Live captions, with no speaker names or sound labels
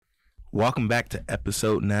Welcome back to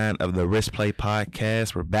episode 9 of the Risk Play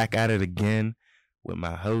Podcast. We're back at it again with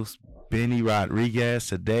my host, Benny Rodriguez.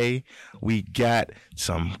 Today, we got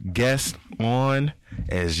some guests on,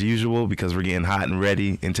 as usual, because we're getting hot and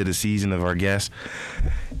ready into the season of our guests.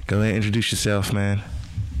 Go ahead and introduce yourself, man.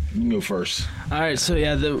 You can go first. All right, so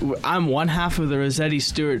I'm one half of the Rossetti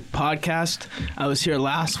Stewart podcast. I was here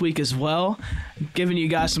last week as well, giving you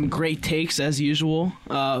guys some great takes as usual.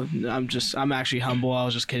 I'm actually humble. I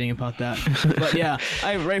was just kidding about that. But yeah,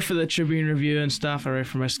 I write for the Tribune Review and stuff. I write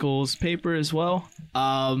for my school's paper as well.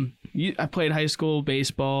 I played high school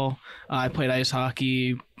baseball. I played ice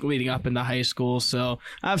hockey leading up into high school, so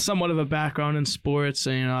I have somewhat of a background in sports.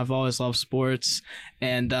 And, I've always loved sports.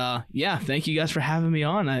 And thank you guys for having me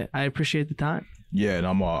on. I appreciate the time. Yeah, and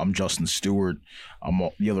I'm Justin Stewart. I'm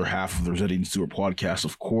the other half of the Rossetti and Stewart podcast,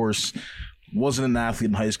 of course. Wasn't an athlete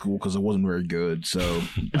in high school because I wasn't very good, so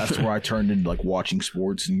that's where I turned into like watching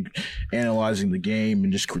sports and analyzing the game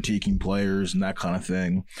and just critiquing players and that kind of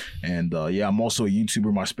thing. And I'm also a YouTuber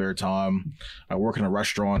in my spare time. I work in a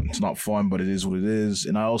restaurant. It's not fun, but it is what it is.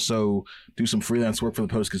 And I also do some freelance work for the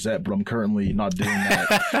Post-Gazette, but I'm currently not doing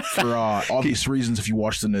that for obvious reasons if you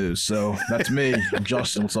watch the news. So that's me. I'm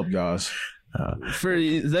Justin. What's up, guys? For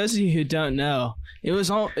those of you who don't know, it was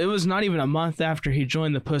not even a month after he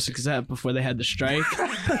joined the Post-Gazette before they had the strike.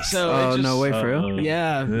 So no way, for real?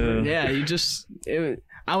 Yeah.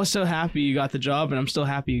 I was so happy you got the job, and I'm still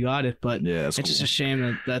happy you got it. But yeah, it's just a shame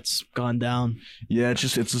that that's gone down. Yeah, It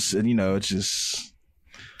is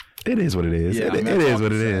what it is. It is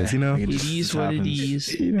what it is. It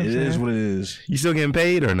is what it is. You still getting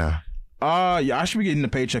paid or not? I should be getting a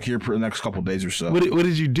paycheck here for the next couple of days or so. What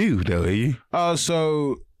did you do though?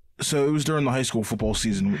 So it was during the high school football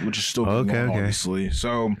season, which is still going on, obviously.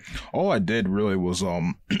 So all I did really was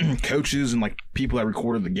coaches and like people that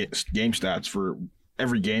recorded the game stats for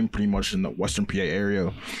every game pretty much in the Western PA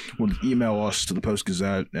area would email us to the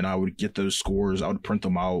Post-Gazette, and I would get those scores. I would print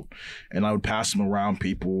them out, and I would pass them around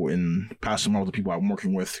people and pass them around to the people I'm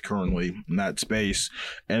working with currently in that space.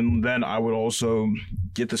 And then I would also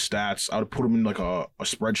get the stats. I would put them in like a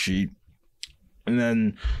spreadsheet. And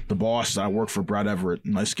then the boss that I work for, Brad Everett,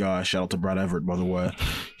 nice guy, shout out to Brad Everett, by the way,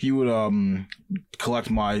 he would collect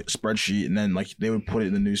my spreadsheet, and then like they would put it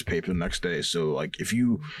in the newspaper the next day. So like if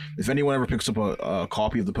anyone ever picks up a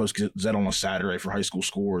copy of the Post-Gazette on a Saturday for high school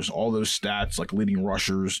scores, all those stats like leading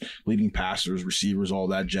rushers, leading passers, receivers, all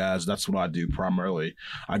that jazz, that's what I do primarily.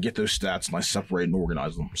 I get those stats and I separate and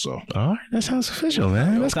organize them. So all right, that sounds official,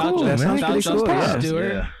 man. That's cool,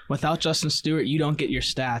 man. Without Justin Stewart, you don't get your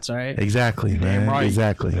stats, all right? Exactly, man. Right.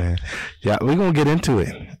 Exactly, man. Yeah, we're going to get into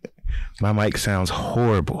it. My mic sounds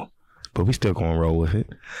horrible, but we still going to roll with it.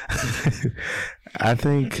 I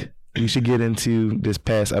think we should get into this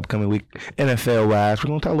past upcoming week, NFL-wise. We're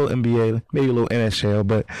going to talk a little NBA, maybe a little NHL,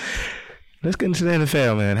 but let's get into the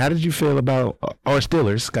NFL, man. How did you feel about our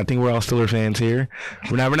Steelers? I think we're all Steelers fans here.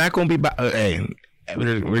 We're not going to be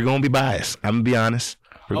we're going to be biased. I'm going to be honest.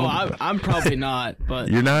 I'm probably not, but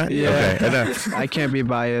you're not? Yeah. Okay. I can't be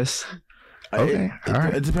biased. Okay.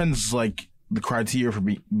 It depends, like the criteria for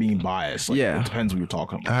being biased. Like, yeah, it depends what you're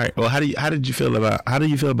talking about. All right. Well, how do you feel about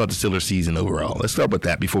the Steelers season overall? Let's start with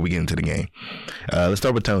that before we get into the game. Let's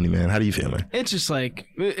start with Tony, man. How do you feel, man? It's just like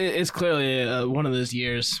it's clearly one of those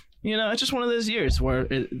years. It's just one of those years where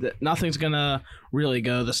nothing's gonna really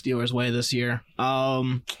go the Steelers' way this year.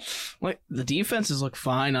 Like the defenses look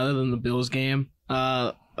fine, other than the Bills game.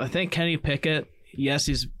 I think Kenny Pickett, yes,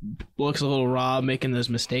 he looks a little raw making those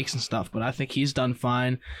mistakes and stuff, but I think he's done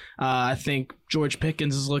fine. I think George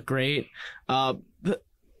Pickens has looked great.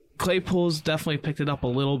 Claypool's definitely picked it up a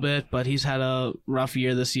little bit, but he's had a rough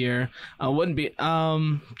year this year.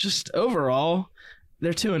 Just overall,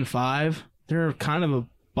 they're 2-5. They're kind of a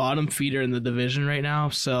bottom feeder in the division right now,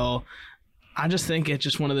 so I just think it's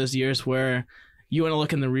just one of those years where you want to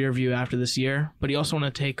look in the rear view after this year, but you also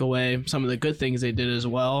want to take away some of the good things they did as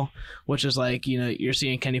well, which is like, you're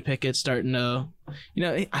seeing Kenny Pickett starting to,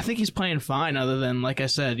 I think he's playing fine other than, like I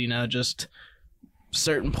said, just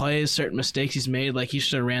certain plays, certain mistakes he's made. Like he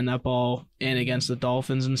should have ran that ball in against the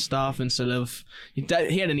Dolphins and stuff instead of, he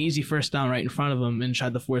had an easy first down right in front of him and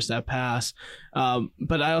tried to force that pass.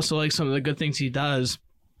 But I also like some of the good things he does.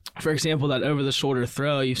 For example, that over-the-shoulder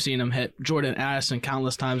throw, you've seen him hit Jordan Addison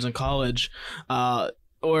countless times in college,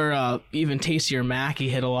 or even Taysier Mackey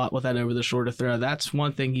hit a lot with that over-the-shoulder throw. That's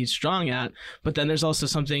one thing he's strong at. But then there's also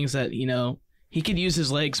some things that, he could use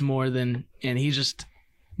his legs more and he's just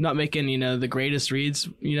not making, the greatest reads,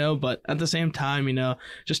 but at the same time,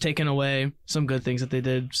 just taking away some good things that they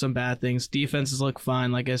did, some bad things. Defenses look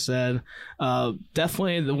fine, like I said.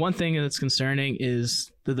 Definitely the one thing that's concerning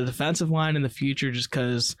is the defensive line in the future just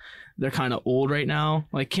because they're kind of old right now.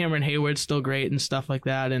 Like Cameron Hayward's still great and stuff like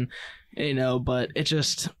that, and but it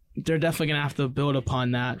just they're definitely gonna have to build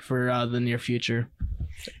upon that for the near future.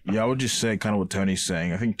 Yeah, I would just say kind of what Tony's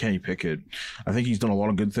saying. I think Kenny Pickett, I think he's done a lot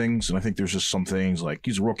of good things, and I think there's just some things like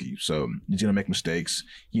he's a rookie, so he's going to make mistakes.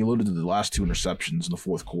 He alluded to the last 2 interceptions in the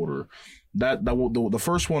fourth quarter. The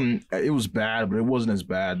first one, it was bad, but it wasn't as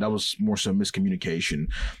bad. That was more so miscommunication.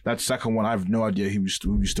 That second one, I have no idea who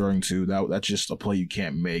he's throwing to. That's just a play you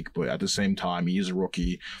can't make. But at the same time, he is a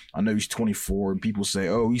rookie. I know he's 24, and people say,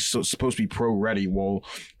 "Oh, he's supposed to be pro ready." Well,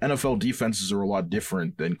 NFL defenses are a lot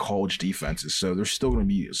different than college defenses, so there's still going to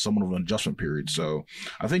be somewhat of an adjustment period. So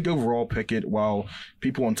I think overall, Pickett, while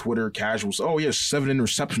people on Twitter, casuals, "Oh, he has 7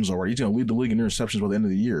 interceptions already. He's going to lead the league in interceptions by the end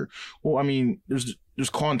of the year." Well, I mean, there's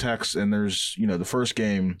context, and there's the first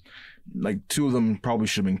game, like 2 of them probably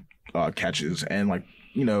should have been catches, and like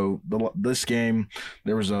this game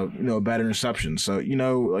there was a bad interception, so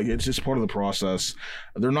like it's just part of the process.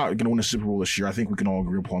 They're not going to win a Super Bowl this year. I think we can all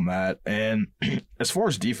agree upon that. And as far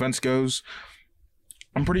as defense goes,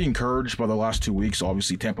 I'm pretty encouraged by the last 2 weeks.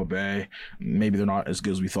 Obviously Tampa Bay, maybe they're not as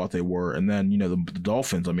good as we thought they were, and then the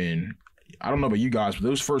Dolphins. I mean, I don't know about you guys, but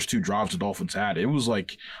those first 2 drives the Dolphins had, it was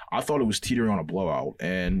like, I thought it was teetering on a blowout.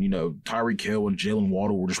 And, Tyreek Hill and Jalen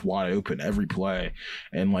Waddle were just wide open every play.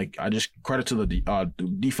 And, like, I just credit to the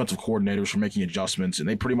defensive coordinators for making adjustments, and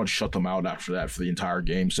they pretty much shut them out after that for the entire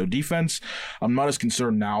game. So defense, I'm not as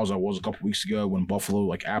concerned now as I was a couple weeks ago when Buffalo,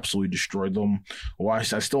 like, absolutely destroyed them. Well, I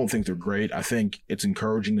still don't think they're great. I think it's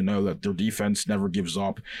encouraging to know that their defense never gives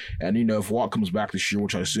up. And, if Watt comes back this year,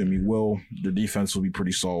 which I assume he will, their defense will be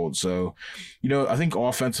pretty solid. So, I think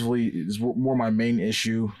offensively is more my main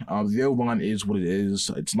issue. The O-line is what it is.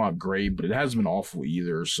 It's not great, but it hasn't been awful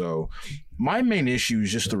either. So my main issue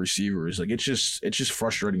is just the receivers. Like it's just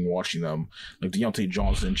frustrating watching them. Like Deontay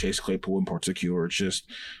Johnson and Chase Claypool in particular.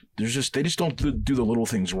 They just don't do the little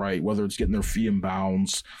things right. Whether it's getting their feet in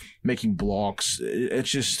bounds, making blocks. It's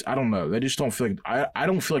just, I don't know. They just don't feel like I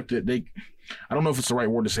don't feel like they. I don't know if it's the right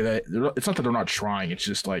word to say that. It's not that they're not trying. It's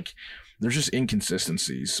just like there's just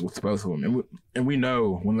inconsistencies with both of them. And we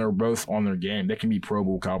know when they're both on their game, they can be Pro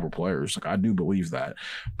Bowl caliber players. Like I do believe that.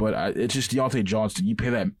 But it's just Deontay Johnson. You pay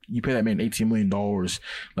that man $18 million.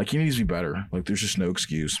 Like he needs to be better. Like there's just no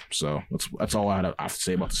excuse. So that's all I have to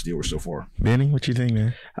say about the Steelers so far. Benny, what you think,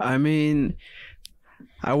 man? I mean,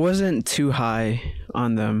 I wasn't too high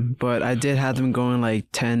on them, but I did have them going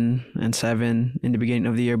like 10-7 in the beginning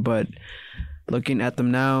of the year. But looking at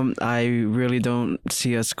them now, I really don't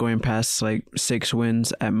see us going past like 6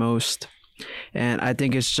 wins at most. And I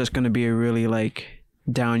think it's just going to be a really like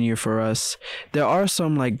down year for us. There are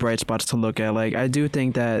some like bright spots to look at. Like I do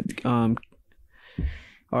think that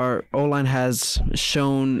our O-line has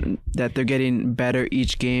shown that they're getting better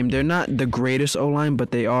each game. They're not the greatest O-line,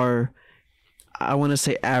 but they are, I want to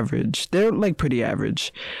say, average. They're like pretty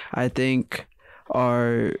average. I think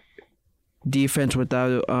our defense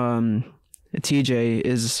without TJ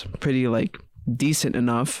is pretty like decent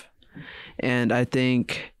enough, and I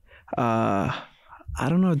think I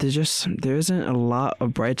don't know. There isn't a lot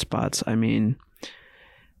of bright spots. I mean,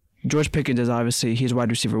 George Pickens is obviously he's wide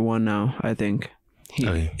receiver 1 now. I think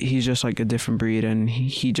he's just like a different breed, and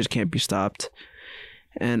he just can't be stopped.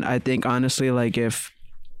 And I think honestly, like if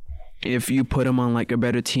you put him on like a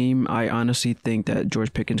better team, I honestly think that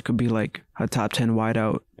George Pickens could be like a top 10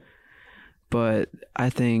 wideout. But I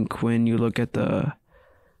think when you look at the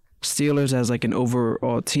Steelers as like an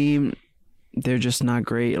overall team, they're just not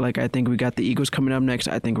great. Like I think we got the Eagles coming up next.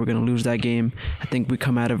 I think we're gonna lose that game. I think we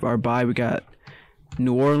come out of our bye. We got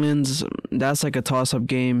New Orleans. That's like a toss-up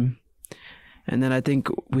game. And then I think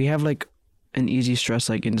we have like an easy stretch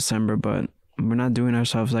like in December, but we're not doing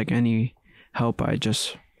ourselves like any help by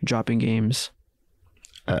just dropping games.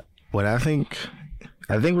 What I think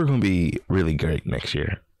we're gonna be really great next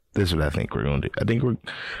year. This is what I think we're going to do. I think we're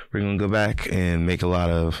going to go back and make a lot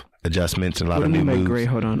of adjustments and a lot of new moves. Great.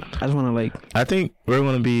 Hold on. I just want to like. I think we're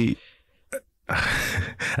going to be. I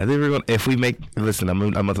think we're going. If we make, listen, I'm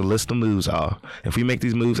going to list the moves off. If we make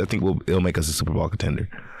these moves, I think it'll make us a Super Bowl contender.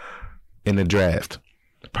 In the draft,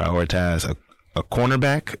 prioritize a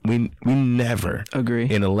cornerback. We never agree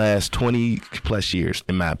in the last 20 plus years,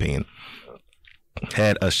 in my opinion,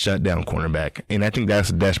 had a shutdown cornerback, and I think that's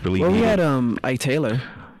desperately needed. We had Ike Taylor.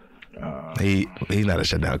 He's not a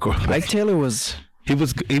shutdown quarterback. Ike Taylor was. He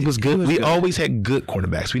was good. We always had good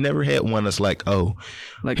cornerbacks. We never had one that's like,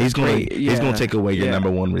 he's going to take away your number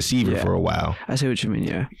one receiver for a while. I see what you mean.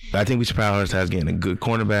 Yeah. I think we should prioritize getting a good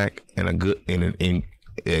cornerback and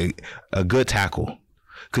a good tackle,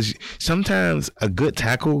 because sometimes a good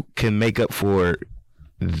tackle can make up for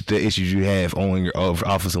the issues you have on your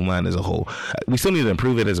offensive line as a whole. We still need to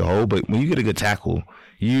improve it as a whole, but when you get a good tackle,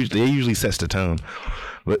 it usually sets the tone.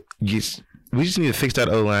 But we just need to fix that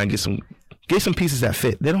O-line, get some pieces that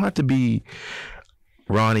fit. They don't have to be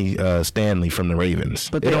Ronnie Stanley from the Ravens.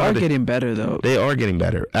 But they are getting better, though. They are getting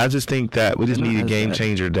better. I just think that we just need a game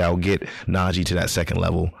changer that will get Najee to that second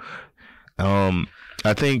level.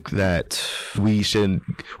 I think that we should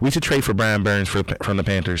trade for Brian Burns from the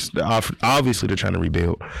Panthers. Obviously, they're trying to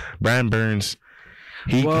rebuild. Brian Burns,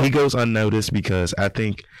 he goes unnoticed because I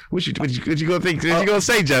think what you gonna think? What you gonna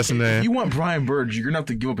say, Justin? If you want Brian Burns, you're gonna have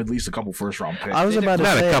to give up at least a couple first-round picks. I was about to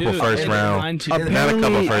say, not a couple first round.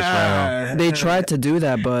 They tried to do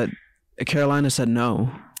that, but Carolina said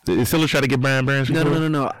no. Did Steelers try to get Brian Burns?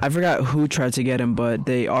 No. I forgot who tried to get him, but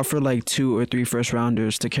they offered like 2 or 3 first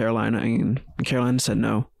rounders to Carolina, and Carolina said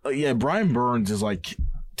no. Yeah, Brian Burns is like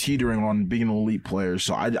teetering on being an elite player.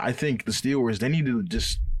 So I think the Steelers, they need to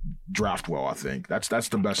just draft well. I think that's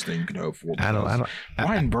the best thing you can hope for.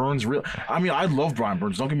 Brian Burns, really. I mean, I love Brian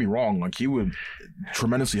Burns. Don't get me wrong. Like, he would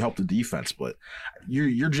tremendously help the defense, but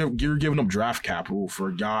you're giving up draft capital for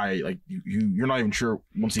a guy like you're not even sure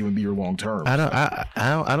wants to even be your long term.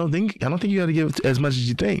 I don't think you got to give as much as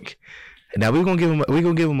you think. Now we're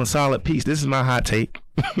gonna give him a solid piece. This is my hot take.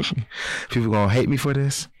 People gonna hate me for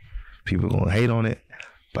this. People gonna hate on it,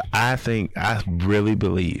 but I really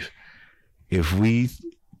believe if we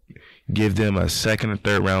give them a second or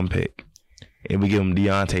third round pick and we give them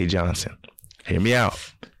Deontay Johnson, hear me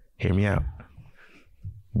out.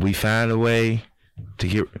 We find a way to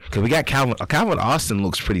get, because we got Calvin Austin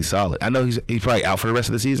looks pretty solid. I know he's probably out for the rest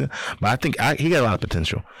of the season, but I think he got a lot of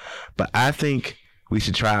potential. But I think we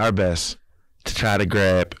should try our best to try to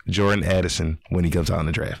grab Jordan Addison when he comes out in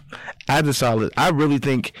the draft. I really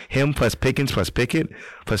think him plus Pickens plus Pickett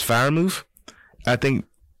plus Firemouth, I think,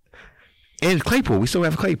 and Claypool. We still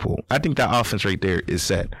have Claypool. I think that offense right there is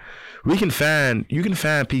set. You can find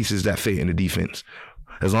pieces that fit in the defense.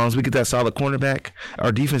 As long as we get that solid cornerback,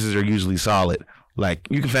 our defenses are usually solid. Like,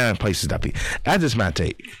 you can find places that be. That's just my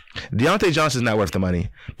take. Deontay Johnson's not worth the money.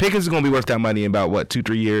 Pickens is going to be worth that money in about,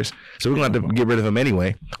 2-3 years? So we're going to have to get rid of him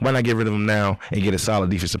anyway. Why not get rid of him now and get a solid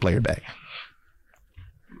defensive player back?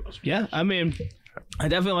 Yeah, I mean, I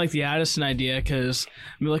definitely like the Addison idea because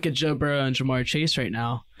look at Joe Burrow and Jamar Chase right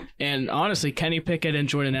now. And honestly, Kenny Pickett and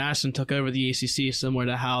Jordan Addison took over the ACC similar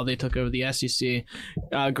to how they took over the SEC.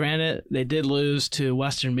 Granted, they did lose to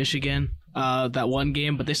Western Michigan that one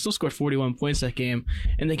game, but they still scored 41 points that game.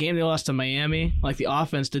 In the game they lost to Miami, like, the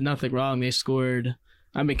offense did nothing wrong. They scored,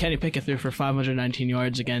 Kenny Pickett threw for 519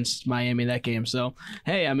 yards against Miami that game. So,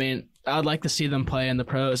 hey, I'd like to see them play in the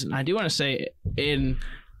pros. And I do want to say,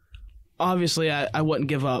 obviously, I wouldn't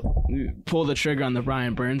pull the trigger on the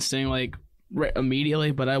Brian Burns thing, like, right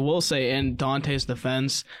immediately, but I will say in Dante's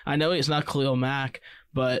defense, I know he's not Khalil Mack,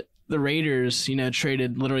 but the Raiders,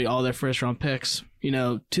 traded literally all their first round picks,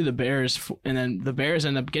 to the Bears, and then the Bears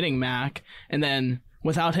end up getting Mack, and then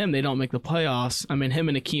without him, they don't make the playoffs. Him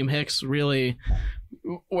and Akeem Hicks really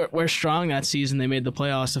were strong that season. They made the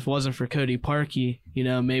playoffs. If it wasn't for Cody Parkey,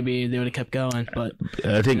 maybe they would have kept going. But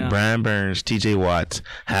I think Brian Burns, T.J. Watts,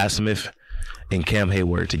 Highsmith, and Cam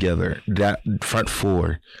Hayward together, that front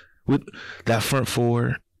four with 9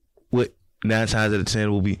 times out of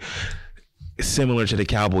 10 will be similar to the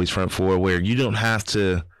Cowboys front four, where you don't have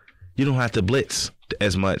to blitz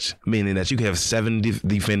as much, meaning that you can have 7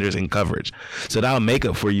 defenders in coverage. So that'll make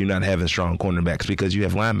up for you not having strong cornerbacks because you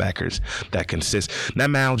have linebackers that consist. That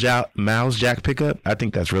Miles Jack pickup, I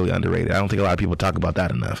think that's really underrated. I don't think a lot of people talk about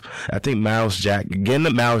that enough. I think Miles Jack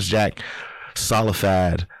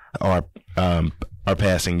solidified our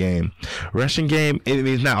passing game. Rushing game,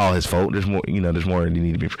 it's not all his fault. There's more, there's more that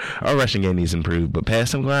need to be. Our rushing game needs improved, but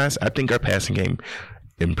passing wise, I think our passing game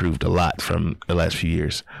improved a lot from the last few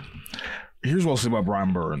years. Here's what I'll say about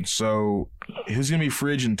Brian Burns. So he's going to be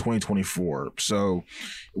free agent in 2024. So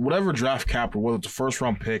whatever draft capital, whether it's a first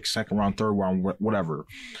round pick, second round, third round, whatever,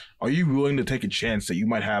 are you willing to take a chance that you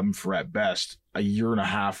might have him for at best a year and a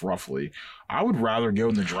half roughly? I would rather go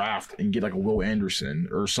in the draft and get like a Will Anderson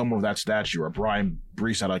or someone of that stature, or Brian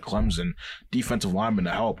Brees out of Clemson, defensive lineman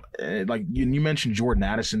to help. Like you mentioned Jordan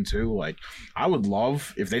Addison too. Like, I would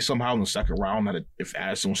love if they somehow in the second round if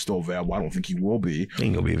Addison was still available. I don't think he will be. He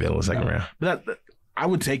ain't gonna be available in the second round. But I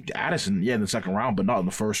would take Addison, in the second round, but not in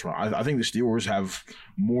the first round. I think the Steelers have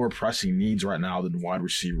more pressing needs right now than wide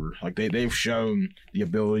receiver. Like, they've shown the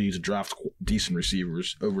ability to draft decent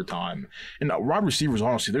receivers over time. And wide receivers,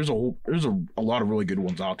 honestly, there's a lot of really good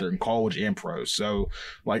ones out there in college and pros. So,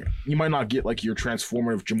 like, you might not get like your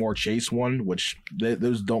transformative Jamar Chase one, which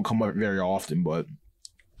those don't come up very often, but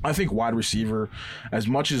I think wide receiver, as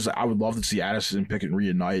much as I would love to see Addison and Pickett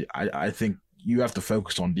reunite, I think you have to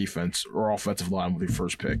focus on defense or offensive line with your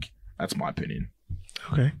first pick. That's my opinion.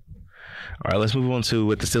 Okay. All right, let's move on to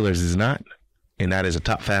what the Steelers is not, and that is a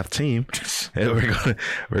top 5 team. And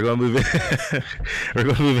we're gonna move in, we're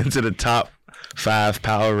gonna move into the top 5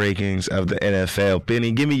 power rankings of the NFL.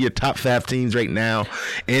 Benny, give me your top 5 teams right now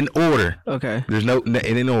in order. Okay. There's no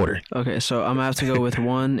in order. Okay, so I'm gonna have to go with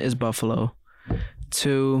 1 is Buffalo.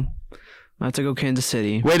 2, I have to go Kansas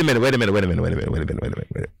City. Wait a minute.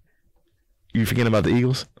 You forgetting about the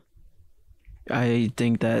Eagles? I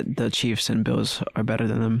think that the Chiefs and Bills are better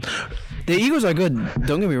than them. The Eagles are good,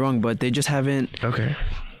 don't get me wrong, but they just haven't. Okay.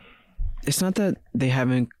 It's not that they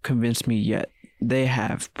haven't convinced me yet. They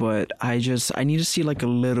have, but I need to see like a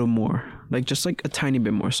little more, like just like a tiny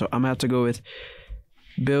bit more. So I'm gonna have to go with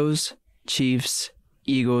Bills, Chiefs,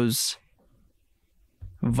 Eagles,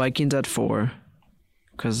 Vikings at 4,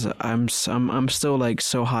 because I'm still like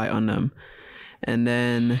so high on them, and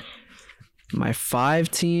then my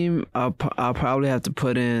 5 team, I'll probably have to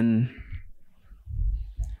put in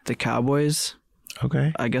the Cowboys.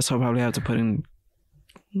 Okay. I guess I'll probably have to put in.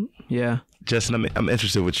 Yeah. Justin, I'm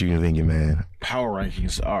interested in what you're thinking, man. Power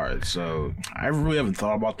rankings. All right, so I really haven't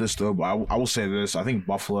thought about this though, but I will say this: I think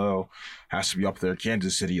Buffalo has to be up there.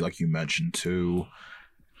 Kansas City, like you mentioned, too.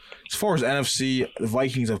 As far as NFC, the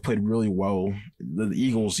Vikings have played really well. The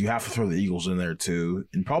Eagles, you have to throw the Eagles in there too,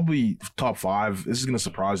 and probably top 5. This is going to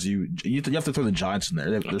surprise you. You have to throw the Giants in there.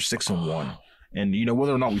 They're 6-1, and you know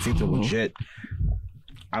whether or not we think they're legit,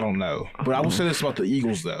 I don't know. But I will say this about the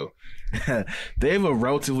Eagles though. They have a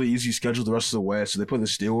relatively easy schedule the rest of the way. So they play the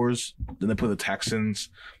Steelers, then they play the Texans.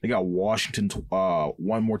 They got Washington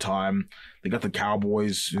one more time. They got the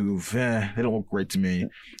Cowboys, who they don't look great to me.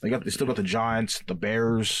 They still got the Giants, the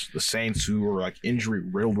Bears, the Saints, who are like injury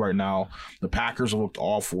riddled right now. The Packers have looked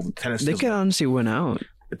awful. The Tennessee They can honestly win out.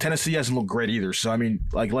 Tennessee hasn't looked great either. So I mean,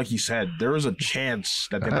 like you said, there is a chance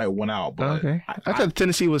that they might win out. But okay. I thought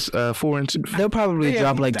Tennessee was 4-2. They'll probably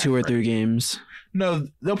drop like 2 or 3 games. No,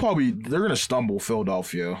 they're going to stumble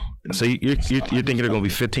Philadelphia. So you're thinking they're going to be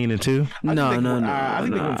 15-2? No. I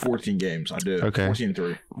think they win 14 games. I do. Okay.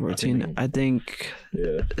 14-3. 14. I think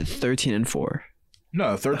 13-4. No,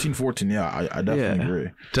 13-14. Yeah, I definitely agree.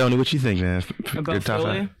 Tony, what you think, man? About Your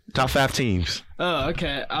Philly? Top 5 teams. Oh,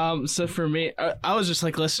 okay. So for me, I was just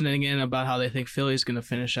like listening in about how they think Philly's going to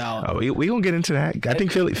finish out. Oh, we gonna get into that. I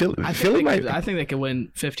think Philly might. I think they could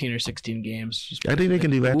win 15 or 16 games. I think they can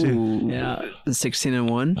do that too. Ooh, Yeah.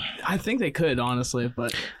 16-1. I think they could, honestly,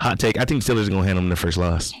 but Hot take. I think Steelers are gonna hand them their first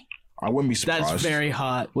loss. I wouldn't be surprised. that's very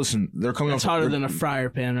hot. Listen, they're coming It's off. hotter than a fryer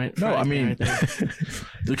pan, right? No, I mean, Right there. they're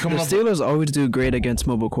The coming off. Steelers always do great against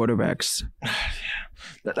mobile quarterbacks.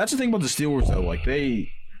 That's the thing about the Steelers, though. Like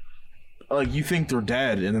you think they're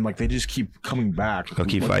dead, and then like they just keep coming back. They'll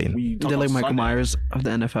keep fighting. They're like Michael Myers of the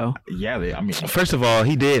NFL. Yeah, I mean, First of all,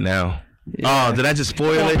 he did now. Yeah. Oh, did I just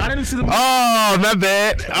spoil it? I didn't see them. Oh, my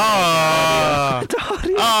bad. Oh,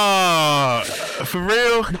 for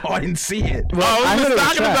real? No, I didn't see it. I We heard was it was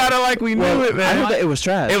talking trash. about it like we knew it, I man. heard that it was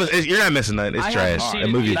trash. You're not missing nothing. It's I trash. haven't seen The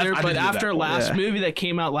it movie. either, I but did after that. last Yeah. movie that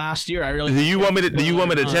came out last year, I really. Do you want me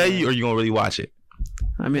to tell you, or you gonna really watch it?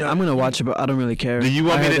 I mean, I'm gonna watch it, but I don't really care. Do you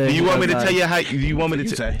want me to? Do you want me to tell you how? Do you want me You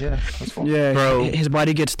to? say, yeah, that's fine. Yeah, Bro. his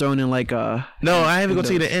body gets thrown in like No, I haven't gonna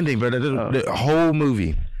tell you the ending, bro. The whole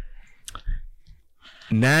movie.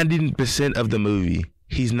 90% of the movie,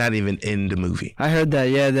 he's not even in the movie. I heard that.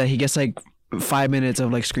 Yeah, that he gets like 5 minutes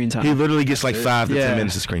of like screen time. He literally gets like 5 to 10 Yeah.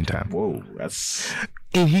 minutes of screen time, Whoa, that's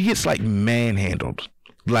and he gets like manhandled.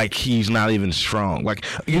 Like he's not even strong. Like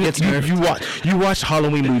you watched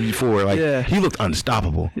Halloween movie before. Like Yeah. he looked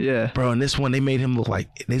unstoppable. Yeah. Bro, in this one they made him look like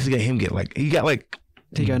he got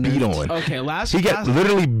He got beat nerfed. on. Okay, last He got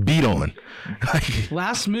literally beat on. Like,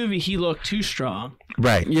 last movie he looked too strong.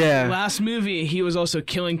 right. Yeah, Last movie he was also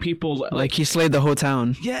killing people. like he slayed the whole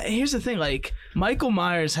town. Yeah, here's the thing. Like Michael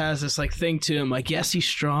Myers has this like thing to him. Like yes, he's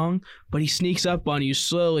strong, but he sneaks up on you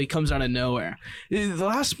slowly. Comes out of nowhere. The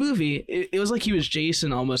last movie, it was like he was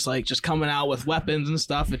Jason, almost like just coming out with weapons and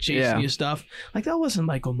stuff and chasing Yeah. you stuff. Like that wasn't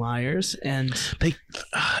Michael Myers. And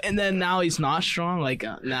then now he's not strong. Like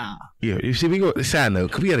nah. Yeah, you see, we go. Side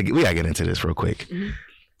note, 'cause we gotta get into this real quick.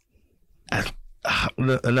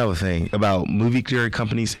 Another thing about movie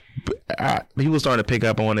companies, people starting to pick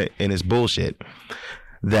up on it, and it's bullshit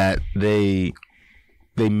that they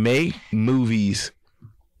make movies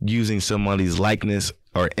using somebody's likeness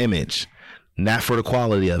or image, not for the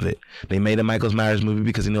quality of it. They made a Michael Myers movie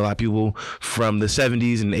because a lot of people from the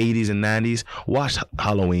 70s and 80s and 90s watched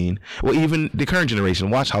Halloween. Well, even the current generation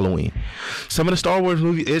watched Halloween. Some of the Star Wars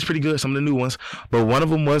movies is pretty good, some of the new ones, but one of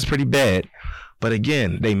them was pretty bad. But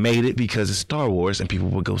again, they made it because it's Star Wars and people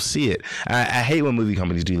will go see it. I hate when movie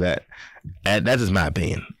companies do that. That is my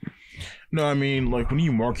opinion. No, I mean, like when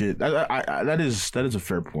you market, that is a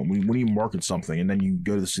fair point. When you market something and then you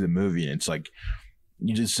go to see the movie and it's like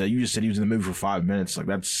you just said he was in the movie for 5 minutes. Like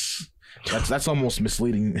that's almost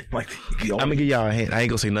misleading. Like I'm gonna give y'all a hint. I ain't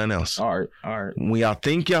gonna say nothing else. All right. When y'all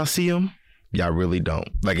think y'all see him, y'all really don't.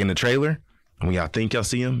 Like in the trailer, when y'all think y'all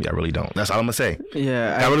see him, y'all really don't. That's all I'm gonna say.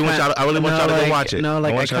 Yeah, I really want y'all to go watch it. No,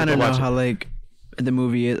 like I kind of know how like the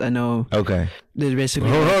movie is. I know. Okay. There's basically.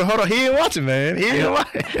 Hold on. He ain't watching, man. He ain't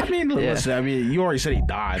watching. I mean, listen. I mean, you already said he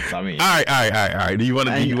died. So I mean. All right. Do you want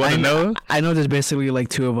to know? I know there's basically like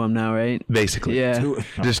 2 of them now, right? Basically. Yeah.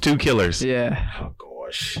 There's 2 killers. Yeah. Oh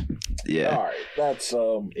gosh. Yeah. All right. That's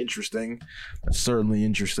interesting. That's certainly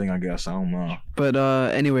interesting. I guess I don't know. But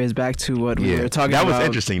anyways, back to what we were talking about. That was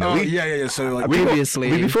interesting though. Yeah. So like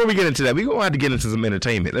previously, before we get into that, we gonna have to get into some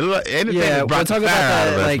entertainment. Yeah, we'll talk about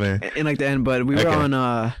that like in like the end. But we were on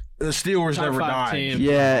the Steelers top never 5 died. team.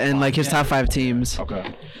 Yeah, and like his top 5 teams.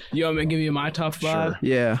 Okay. You want me to give you my top 5? Sure.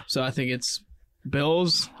 Yeah. So I think it's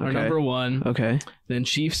Bills are Okay. number 1. Okay. Then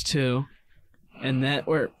Chiefs 2, and then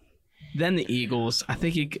the Eagles. I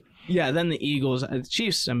think then the Eagles.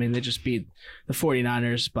 Chiefs. I mean, they just beat the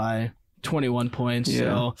 49ers by 21 points. Yeah.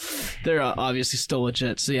 So they're obviously still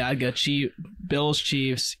legit. So yeah, I'd go Bills,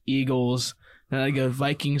 Chiefs, Eagles. Then I'd go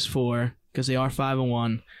Vikings 4 because they are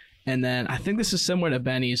 5-1. And then I think this is similar to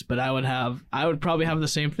Benny's, but I would probably have the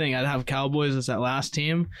same thing. I'd have Cowboys as that last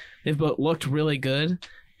team. They've both looked really good.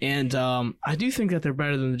 And I do think that they're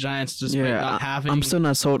better than the Giants despite not having. I'm still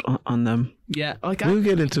not sold on them. Yeah, like we'll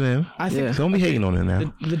get into them. I think don't be hating on it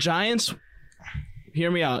now. The Giants,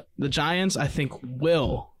 hear me out. The Giants, I think,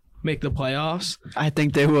 will make the playoffs. I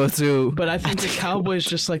think they will too. But I think the Cowboys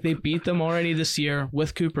just like they beat them already this year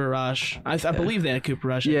with Cooper Rush. I believe they had Cooper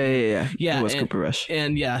Rush. Yeah. It was and, Cooper Rush.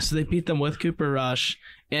 And yeah, so they beat them with Cooper Rush,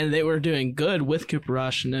 and they were doing good with Cooper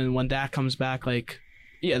Rush. And then when Dak comes back, like.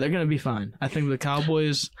 Yeah, they're going to be fine. I think the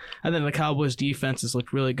Cowboys defenses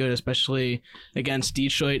look really good, especially against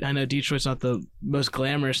Detroit. I know Detroit's not the most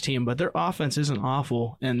glamorous team, but their offense isn't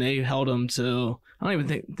awful, and they held them to, I don't even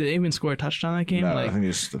think, did they even score a touchdown that game? No, I think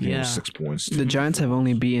it was 6 points. The Giants have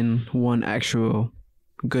only beaten one actual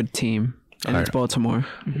good team, and it's Baltimore.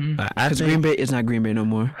 Because Green Bay is not Green Bay no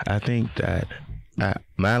more. I think that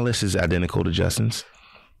my list is identical to Justin's,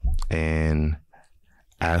 and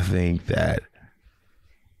I think that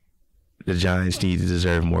the Giants need to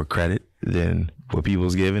deserve more credit than what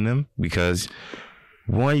people's giving them because,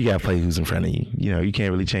 one, you got to play who's in front of you. You know, you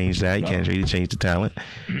can't really change that. You can't really change the talent.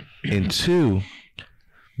 And 2,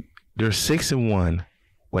 they're 6-1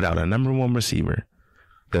 without a number 1 receiver.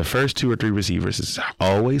 The first 2 or 3 receivers is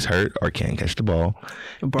always hurt or can't catch the ball.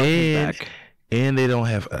 And they don't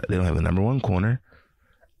have the number 1 corner.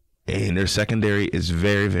 And their secondary is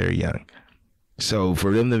very, very young. So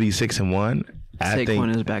for them to be 6-1, I think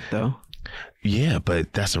Saquon is back though. Yeah,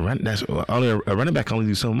 but that's a running back only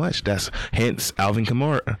do so much. That's hence Alvin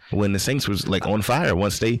Kamara when the Saints was like on fire.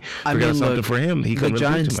 Once they figured out something for him, he couldn't. The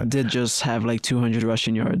Giants did just have like 200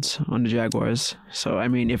 rushing yards on the Jaguars. So I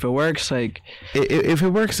mean, if it works, like if it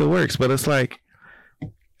works, it works. But it's like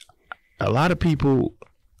a lot of people.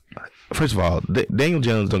 First of all, Daniel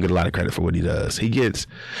Jones don't get a lot of credit for what he does. He gets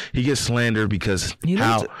slandered because he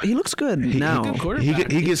looks good now.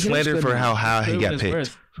 He gets slandered for how he got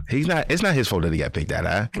picked. It's not his fault that he got picked that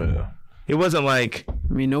high. Yeah. It wasn't like.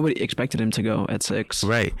 I mean, nobody expected him to go at 6.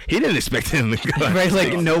 Right. He didn't expect him to go. Right.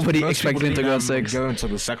 Like nobody expected him to go at 6. Go into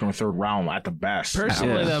the 2nd or 3rd round at the best.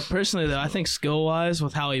 Personally though, I think skill wise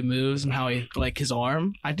with how he moves and how he like his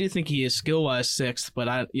arm, I do think he is skill wise 6th. But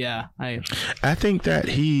I think that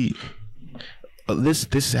he.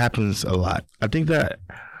 This happens a lot. I think that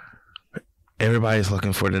everybody's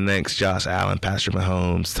looking for the next Josh Allen, Patrick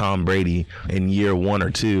Mahomes, Tom Brady in year 1 or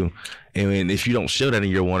 2. And if you don't show that in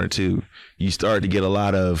year 1 or 2, you start to get a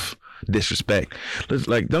lot of disrespect.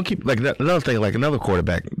 Like, don't keep like another thing. Like another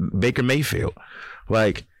quarterback, Baker Mayfield.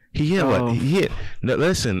 Like he hit what? He hit. No,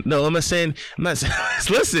 listen. No, I'm not saying.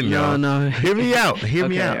 Listen, y'all. No. Hear me out. Hear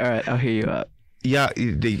me out. All right, I'll hear you out. Yeah,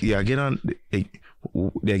 they get on.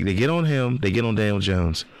 They get on him. They get on Daniel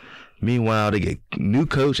Jones. Meanwhile, they get new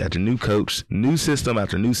coach after new coach, new system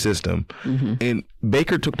after new system. Mm-hmm. And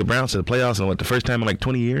Baker took the Browns to the playoffs in the first time in like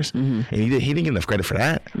 20 years. Mm-hmm. And he didn't get enough credit for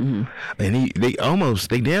that. Mm-hmm. And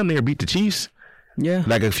they damn near beat the Chiefs. Yeah.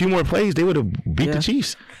 Like a few more plays, they would have beat the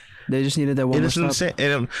Chiefs. They just needed that one more step.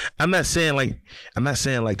 And I'm not saying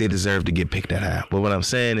like they deserve to get picked that high. But what I'm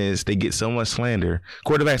saying is they get so much slander.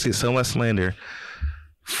 Quarterbacks get so much slander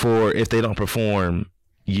for if they don't perform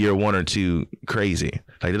year 1 or 2 crazy.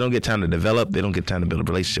 Like they don't get time to develop. They don't get time to build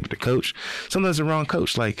a relationship with the coach. Sometimes the wrong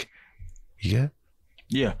coach. Like, yeah.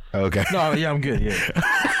 Okay. No, yeah, I'm good. Yeah.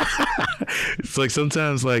 It's like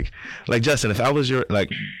sometimes like Justin, if I was your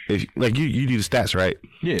if you do the stats, right?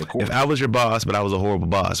 Yeah, of course. If I was your boss, but I was a horrible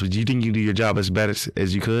boss, would you think you do your job as better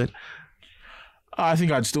as you could? I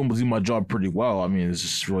think I'd still do my job pretty well. I mean, it's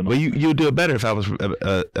just really. Well, you'd do it better if I was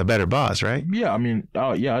a better boss, right? Yeah, I mean,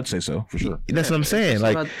 yeah, I'd say so for sure. That's what I'm saying.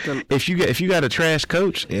 Like, if you got a trash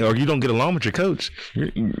coach or you don't get along with your coach,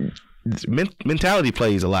 mentality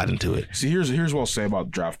plays a lot into it. See, here's what I'll say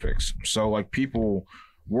about draft picks. So, like,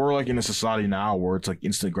 we're like in a society now where it's like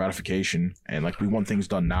instant gratification and like we want things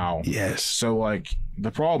done now. Yes. So like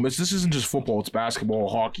the problem is this isn't just football; it's basketball,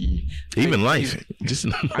 hockey, even life.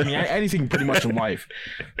 I mean, anything pretty much in life,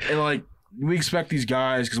 and like. We expect these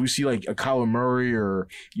guys because we see like a Kyler Murray or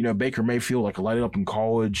Baker Mayfield like light it up in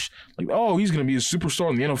college, like he's gonna be a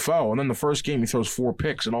superstar in the NFL, and then the first game he throws 4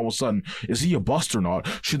 picks, and all of a sudden is he a bust or not?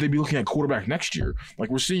 Should they be looking at quarterback next year? Like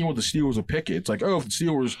we're seeing what the Steelers will pick. It's like if the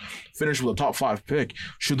Steelers finish with a top 5 pick,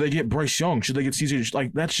 should they get Bryce Young? Should they get CJ?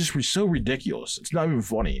 Like that's just so ridiculous. It's not even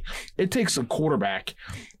funny. It takes a quarterback.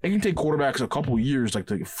 It can take quarterbacks a couple years like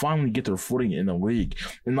to finally get their footing in the league,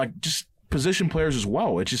 and like just. Position players as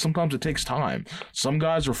well. It's just sometimes it takes time. Some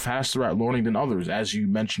guys are faster at learning than others, as you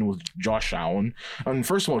mentioned with Josh Allen. I mean,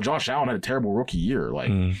 first of all, Josh Allen had a terrible rookie year. Like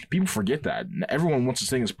people forget that. Everyone wants to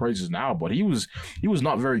sing his praises now, but he was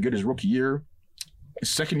not very good his rookie year. His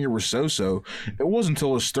second year was so. It wasn't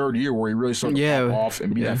until his third year where he really started to pop off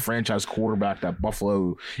and be that franchise quarterback that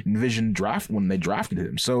Buffalo envisioned when they drafted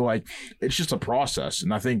him. So, like, it's just a process.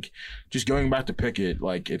 And I think just going back to Pickett,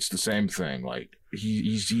 like, it's the same thing. Like,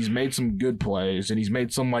 he's made some good plays and he's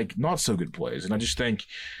made some, like, not so good plays. And I just think,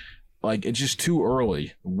 like, it's just too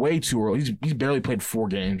early, way too early. He's barely played 4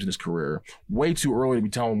 games in his career. Way too early to be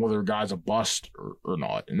telling whether a guy's a bust or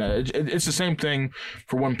not. And it's the same thing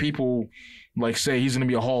for when people – like say he's going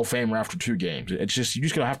to be a Hall of Famer after 2 games. It's just you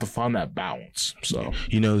just gonna have to find that balance. So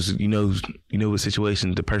you know what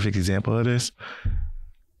situation the perfect example of this?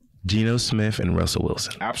 Geno Smith and Russell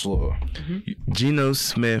Wilson. Absolutely. Geno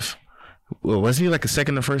Smith, wasn't he like a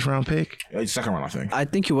second or first round pick? Second round, I think. I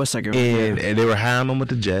think he was second round. And they were high on him with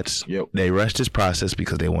the Jets. Yep. They rushed his process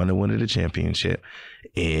because they wanted to win the championship,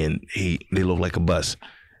 and they looked like a bust.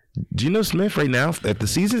 Geno Smith right now, if the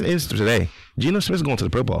season ends today, Geno Smith's going to the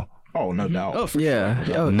Pro Bowl. Oh, no doubt. Oh, yeah.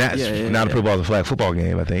 Oh, not the Pro Bowl, the flag football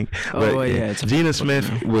game, I think. Geno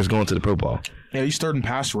Smith was going to the Pro Bowl. Yeah, he's third in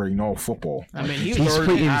pass rating all football. I mean, he's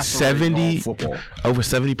putting over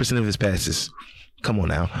 70% of his passes. Come on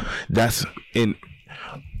now, that's in.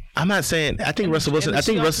 I'm not saying. I think Russell Wilson. I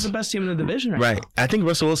think Russell's the best team in the division right. I think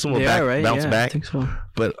Russell Wilson will bounce back. I think so.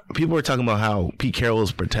 But people are talking about how Pete Carroll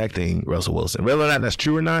is protecting Russell Wilson. Whether or not that's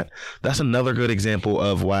true or not, that's another good example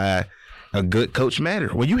of why a good coach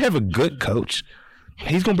matters. When you have a good coach,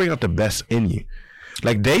 he's gonna bring out the best in you.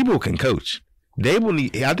 Like Dable can coach. I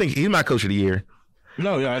think he's my coach of the year.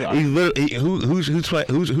 No, yeah. He's literally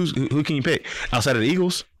who can you pick outside of the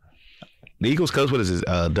Eagles? The Eagles coach, what is his?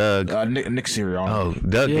 Doug. Nick Sirianni. Oh,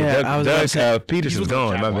 Doug. Yeah, Doug Peterson's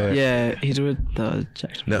gone. My bad. Yeah, he's with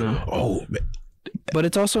Jacksonville. No. But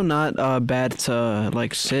it's also not bad to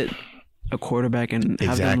like sit a quarterback and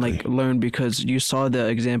have them like learn, because you saw the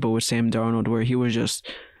example with Sam Darnold where he was just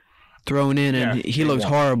thrown in and he looked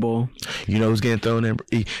horrible. You know who's getting thrown in?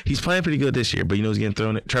 He's playing pretty good this year, but you know who's getting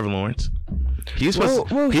thrown in? Trevor Lawrence. He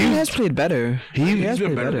has played better. He has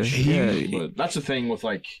been better. But that's the thing with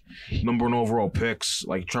like number 1 overall picks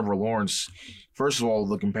like Trevor Lawrence. First of all,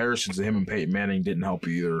 the comparisons to him and Peyton Manning didn't help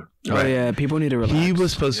either. Oh yeah, people need to relax. He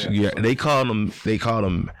was supposed to. Yeah, they called him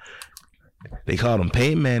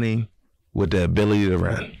Peyton Manning with the ability to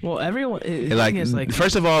run. Well, everyone like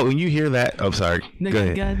first of all, when you hear that, I'm sorry. Go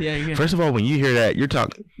ahead. Yeah. First of all, when you hear that, you're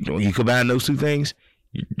talking. When you combine those 2 things,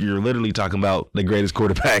 you're literally talking about the greatest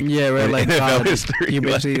quarterback. Yeah, right. In like NFL God, history. you're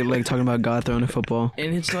basically like talking about God throwing a football.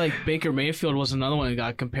 And it's like Baker Mayfield was another one that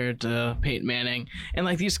got compared to Peyton Manning, and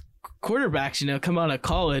like these quarterbacks, come out of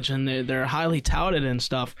college and they're highly touted and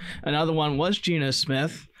stuff. Another one was Geno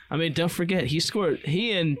Smith. I mean, don't forget, he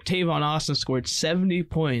and Tavon Austin scored 70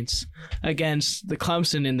 points against the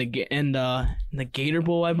Clemson in the Gator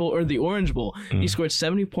Bowl, or the Orange Bowl. He scored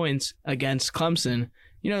 70 points against Clemson.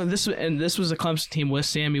 This was a Clemson team with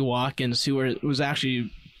Sammy Watkins, who was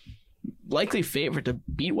actually likely favorite to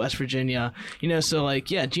beat West Virginia. So like,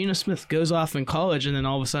 yeah, Geno Smith goes off in college, and then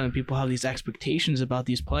all of a sudden people have these expectations about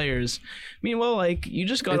these players. Meanwhile, like, you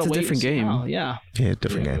just got to wait. It's a different game. Yeah,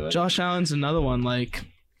 different game. Josh Allen's another one. Like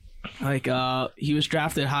he was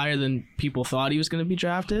drafted higher than people thought he was going to be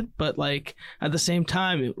drafted, but like at the same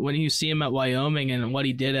time, when you see him at Wyoming and what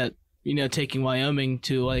he did at taking Wyoming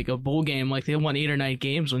to like a bowl game, like they won 8 or 9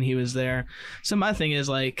 games when he was there. So my thing is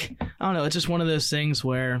like, I don't know, it's just one of those things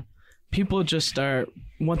where people just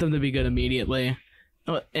want them to be good immediately.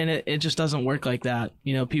 And it just doesn't work like that.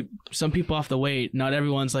 Some people have to wait. Not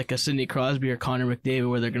everyone's like a Sidney Crosby or Connor McDavid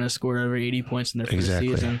where they're going to score over 80 points in their first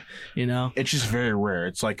season. It's just very rare.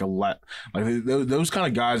 It's like those kind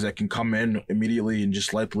of guys that can come in immediately and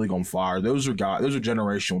just light the league on fire. Those are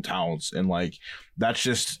generational talents, and like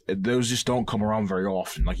those just don't come around very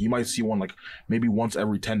often. Like you might see one like maybe once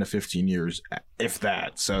every 10 to 15 years, if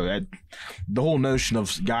that. So the whole notion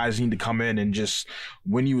of guys need to come in and just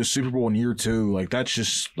win you a Super Bowl in year 2, like that's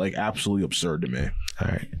just like absolutely absurd to me. All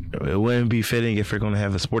right, it wouldn't be fitting if we're going to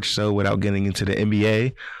have a sports show without getting into the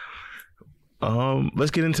NBA.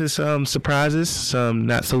 Let's get into some surprises, some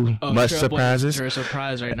not so much surprises. Are a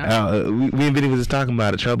surprise right now. We and Vinny was just talking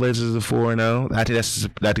about it. Trailblazers are 4-0. I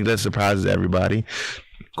think that surprises everybody.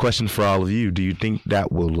 Question for all of you: do you think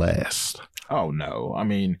that will last? Oh no! I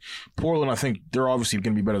mean, Portland. I think they're obviously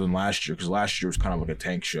going to be better than last year because last year was kind of like a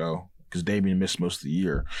tank show because Damian missed most of the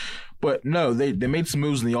year. But no, they made some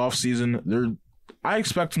moves in the offseason. I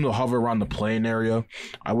expect them to hover around the play-in area.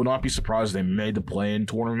 I would not be surprised if they made the play-in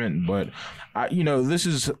tournament, but this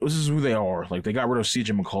is who they are. Like they got rid of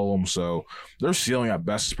CJ McCollum, so their ceiling at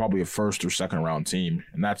best is probably a first or second round team,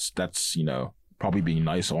 and that's probably being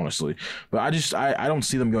nice, honestly. But I don't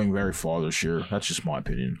see them going very far this year. That's just my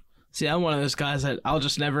opinion. See, I'm one of those guys that I'll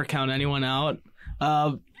just never count anyone out.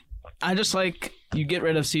 I just like you get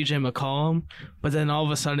rid of CJ McCollum, but then all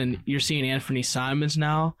of a sudden you're seeing Anthony Simons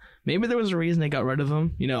now. Maybe there was a reason they got rid of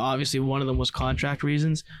him. Obviously one of them was contract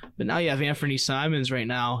reasons, but now you have Anthony Simons right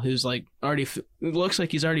now who's like it looks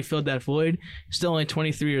like he's already filled that void. He's still only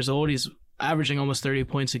 23 years old. He's averaging almost 30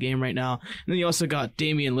 points a game right now. And then you also got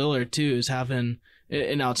Damian Lillard too, who's having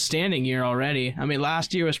an outstanding year already. I mean,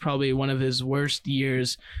 last year was probably one of his worst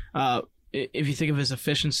years. If you think of his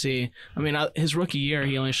efficiency, I mean, his rookie year,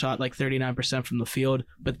 he only shot like 39% from the field.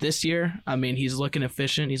 But this year, I mean, he's looking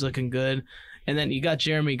efficient. He's looking good. And then you got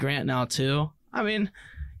Jeremy Grant now, too. I mean,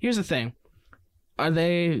 here's the thing. I'm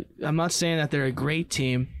not saying that they're a great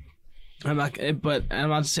team. I'm not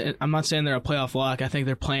saying they're a playoff lock. I think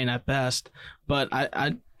they're playing at best. But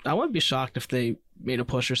I wouldn't be shocked if they made a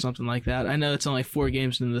push or something like that. I know it's only 4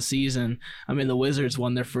 games into the season. I mean, the Wizards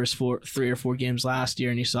won their first 3 or 4 games last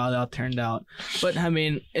year, and you saw how it turned out. But, I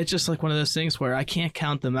mean, it's just like one of those things where I can't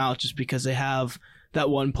count them out just because they have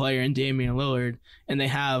that one player in Damian Lillard, and they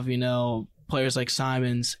have, players like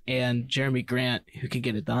Simons and Jeremy Grant who can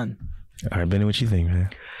get it done. All right, Benny, what you think, man?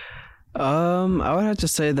 I would have to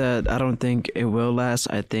say that I don't think it will last.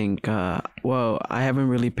 I think, I haven't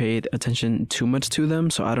really paid attention too much to them,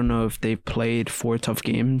 so I don't know if they played 4 tough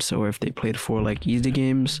games or if they played 4 like easy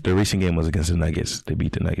games. The recent game was against the Nuggets. They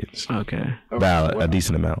beat the Nuggets. Okay. By a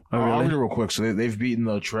decent amount. Oh, really? I'll read it real quick. So they've beaten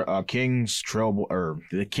the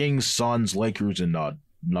Kings, Suns, Lakers, and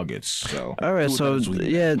Nuggets. So all right, so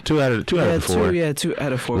yeah, 2 out of 4. 2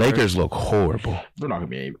 out of 4. Lakers look horrible. They're not gonna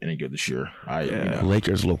be any good this year.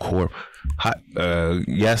 Lakers look horrible.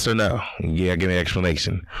 Yes or no? Yeah, give me an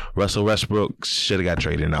explanation. Russell Westbrook should have got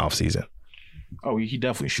traded in the offseason. Oh, he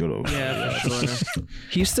definitely should have. Yeah, for sure.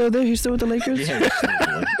 He's still there? He's still with the Lakers? Yeah,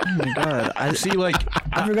 oh my God. I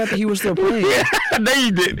forgot that he was still playing. No,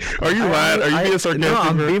 you did. Are you lying? Are you being sarcastic? No,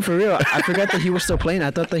 I'm being for real. I forgot that he was still playing.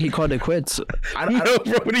 I thought that he called it quits. I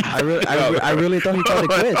really thought he called it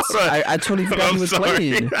quits. I totally forgot he was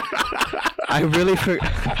playing. I really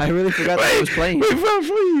forgot that he was playing.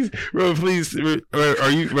 Bro, please.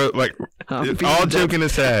 Are you, like, all joking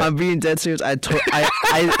aside? I'm being dead serious. I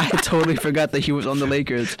totally forgot that he was on the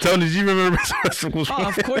Lakers. Tony, did you remember?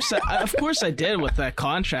 Of course I did with that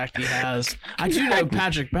contract he has. I do know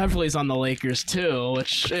Patrick Beverley's on the Lakers too,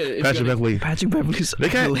 which Patrick Beverley's on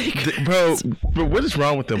the Lakers. Bro, what is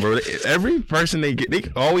wrong with them, bro? Every person they get, they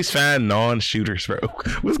always find non-shooters, bro.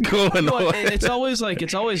 What's going on? It's always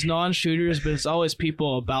non-shooters, but it's always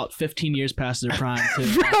people about 15 years past their prime too.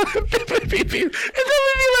 People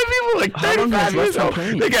like 35 years old.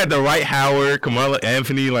 They got the Wright Howard, Carmelo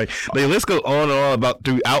Anthony, like the list goes on and on about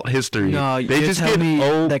throughout history. No, they just get me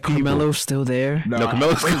old that Carmelo's still there. No,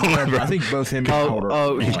 Carmelo's still there. I think both him and Calder.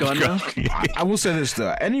 Oh, he's gone now. I will say this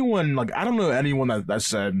though. Anyone like I don't know anyone that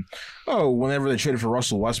said, oh, whenever they traded for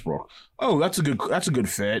Russell Westbrook, oh, that's a good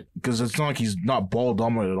fit because it's not like he's not ball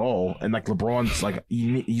dominant at all, and like LeBron's like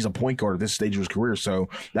he's a point guard at this stage of his career, so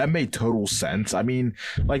that made total sense. I mean,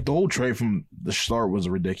 like the whole trade from the start was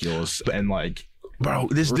ridiculous, and like, bro,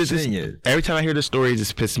 this every time I hear this story, it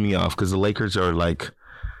just pisses me off because the Lakers are like,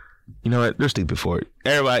 you know what, they're stupid for it.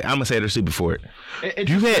 Everybody, I'm gonna say they're stupid for it.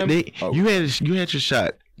 You had your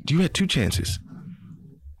shot. You had two chances.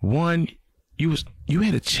 One, you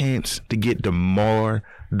had a chance to get DeMar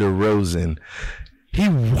DeRozan. He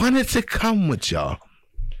wanted to come with y'all.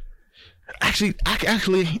 Actually,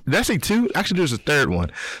 did I say two? Actually, there's a third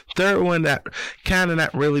one. Third one that kind of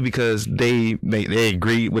not really because they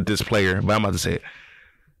agreed with this player, but I'm about to say it.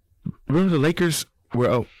 Remember the Lakers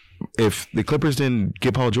were if the Clippers didn't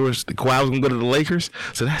get Paul George, Kawhi was gonna go to the Lakers.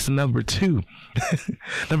 So that's number two.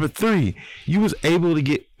 Number three, you was able to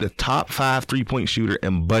get the top 5 3-point shooter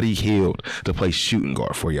and Buddy Hield to play shooting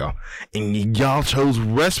guard for y'all, and y'all chose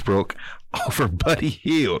Westbrook over Buddy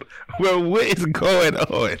Hield. Well, what is going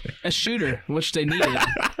on? A shooter, which they needed.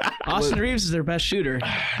 Austin Reeves is their best shooter.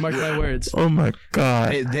 Mark my words. Oh my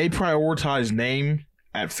God. They prioritize names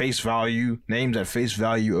at face value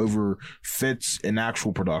over fits in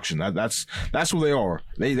actual production. That's what they are.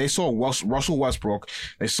 They saw Russell Westbrook.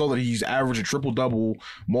 They saw that he's averaged a triple-double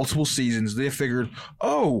multiple seasons. They figured,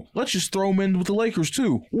 oh, let's just throw him in with the Lakers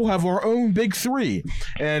too. We'll have our own big three.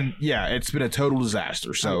 And yeah, it's been a total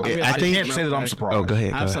disaster. So I can't say that I'm surprised. Oh, go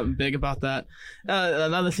ahead. I have something big about that.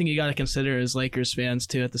 Another thing you got to consider is Lakers fans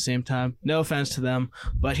too at the same time. No offense to them,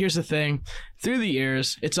 but here's the thing. Through the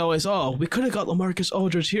years, it's always, oh, we could have got LaMarcus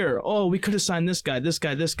Aldridge here. Oh, we could have signed this guy,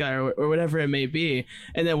 or whatever it may be.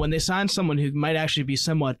 And then when they sign someone who might actually be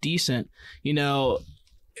somewhat decent, you know,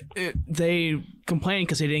 they complain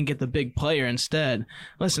because they didn't get the big player instead.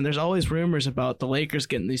 Listen, there's always rumors about the Lakers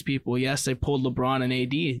getting these people. Yes, they pulled LeBron and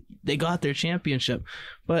AD. They got their championship.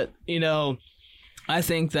 But, you know, I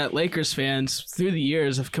think that Lakers fans through the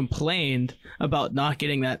years have complained about not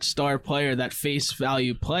getting that star player, that face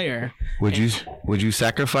value player. Would you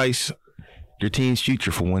sacrifice your team's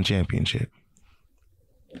future for one championship?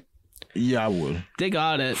 Yeah, I would. They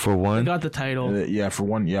got it. For one? They got the title. Yeah, for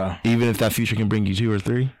one, yeah. Even if that future can bring you 2 or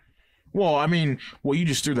 3? Well, I mean, you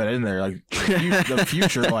just threw that in there. Like, the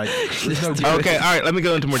future, like, there's no... Okay, all right, let me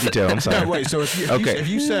go into more detail. I'm sorry. Wait, so if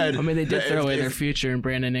you said... I mean, they did throw away their future in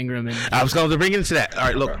Brandon Ingram. And I was going to bring it into that. All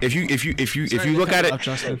right, look, if you look at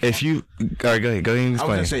it, if you... All right, go ahead and explain. I was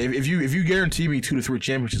going to say, if you guarantee me 2 to 3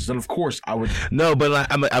 championships, then of course I would... No, but like,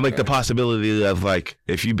 I make the possibility of, like,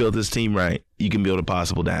 if you build this team right, you can build a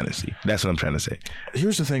possible dynasty. That's what I'm trying to say.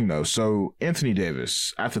 Here's the thing, though. So Anthony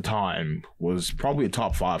Davis, at the time, was probably a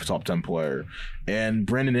top 5, top 10 player. And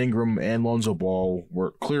Brandon Ingram and Lonzo Ball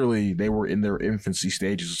were in their infancy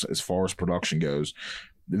stages as far as production goes.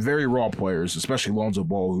 Very raw players, especially Lonzo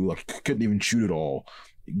Ball, who like couldn't even shoot at all.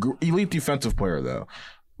 Elite defensive player, though.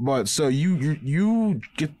 But so you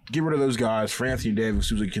get rid of those guys for Anthony Davis,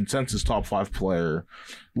 who's a consensus top 5 player.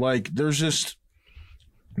 Like, there's just...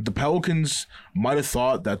 The Pelicans might have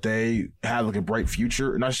thought that they had like a bright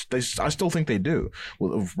future, and I still think they do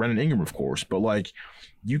with Brandon Ingram, of course. But like,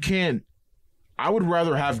 you can't. I would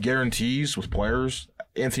rather have guarantees with players.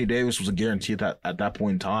 Anthony Davis was a guarantee at that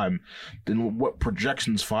point in time than what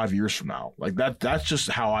projections 5 years from now. Like that's just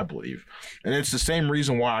how I believe. And it's the same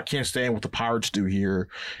reason why I can't stand what the Pirates do here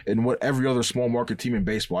and what every other small market team in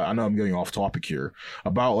baseball. I know I'm getting off topic here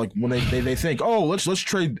about like when they think, oh, let's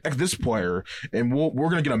trade this player and we're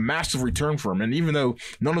going to get a massive return for him. And even though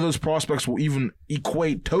none of those prospects will even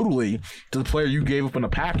equate totally to the player you gave up in a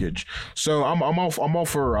package. So I'm all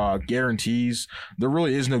for guarantees. There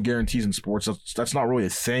really is no guarantees in sports. That's not really a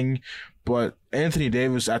thing, but Anthony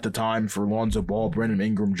Davis at the time for Lonzo Ball, Brandon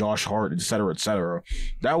Ingram, Josh Hart, etc.,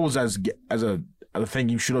 that was as a thing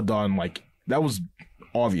you should have done. Like, that was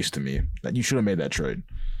obvious to me that you should have made that trade.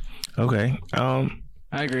 Okay, I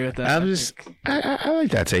agree with that. I like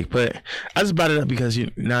that take, but I just brought it up because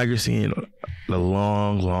now you're seeing the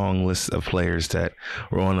long list of players that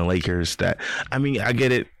were on the Lakers. That, I mean, I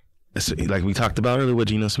get it. Like we talked about earlier with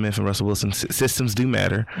Geno Smith and Russell Wilson, systems do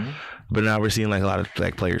matter. Mm-hmm. But now we're seeing like a lot of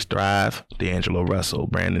like players thrive. D'Angelo Russell,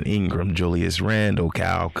 Brandon Ingram, Julius Randle,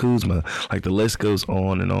 Kyle Kuzma. Like the list goes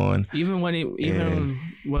on and on. Even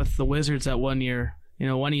with the Wizards that 1 year,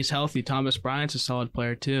 when he's healthy, Thomas Bryant's a solid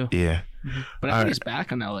player too. Yeah. But I think he's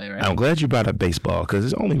back in LA, right? I'm glad you brought up baseball because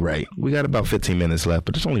it's only right. We got about 15 minutes left,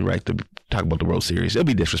 but it's only right to talk about the World Series. It'll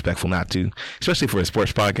be disrespectful not to, especially for a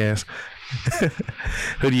sports podcast.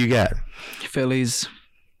 Who do you got? Phillies.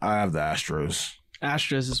 I have the Astros.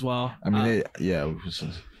 Astros as well. I mean,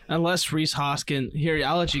 Unless Rhys Hoskins. Here,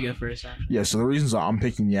 I'll let you go first. Actually. Yeah, so the reasons I'm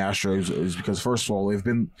picking the Astros is because, first of all, they've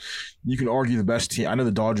been, you can argue, the best team. I know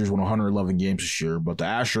the Dodgers won 111 games this year, but the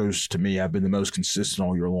Astros, to me, have been the most consistent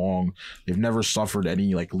all year long. They've never suffered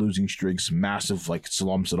any, like, losing streaks, massive, like,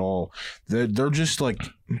 slumps at all. They're just, like,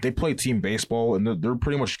 they play team baseball, and they're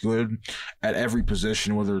pretty much good at every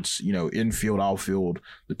position, whether it's, infield, outfield.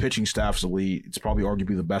 The pitching staff's elite. It's probably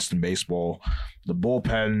arguably the best in baseball. The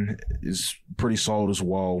bullpen is pretty solid as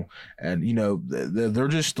well. And, they're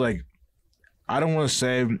just like, I don't want to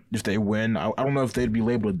say if they win. I don't know if they'd be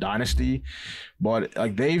labeled a dynasty, but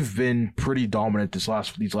like they've been pretty dominant these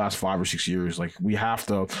last 5 or 6 years. Like we have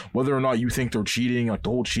to, whether or not you think they're cheating, like the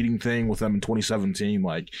whole cheating thing with them in 2017,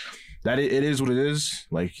 like that it is what it is.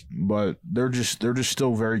 Like, but they're just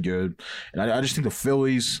still very good. And I just think the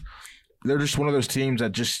Phillies, they're just one of those teams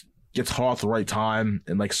that just gets hot at the right time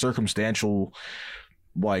and like circumstantial,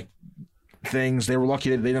 like things. They were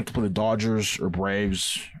lucky that they didn't have to play the Dodgers or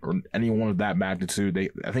Braves or anyone of that magnitude.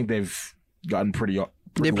 I think they've gotten pretty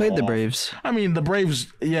They played the Braves. I mean, the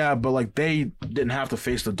Braves, yeah, but like they didn't have to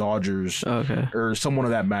face the Dodgers or someone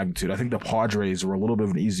of that magnitude. I think the Padres were a little bit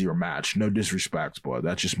of an easier match. No disrespect, but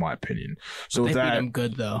that's just my opinion. So they with that, beat them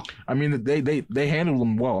good though. I mean, they handled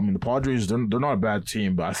them well. I mean, the Padres, they're not a bad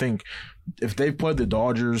team, but I think if they played the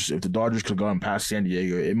Dodgers, if the Dodgers could have gone past San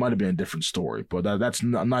Diego, it might have been a different story. But that's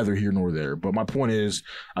neither here nor there. But my point is,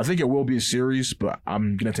 I think it will be a series, but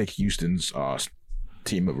I'm gonna take Houston's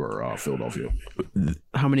team over Philadelphia.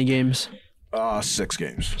 How many games? 6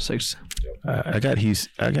 games. 6. I got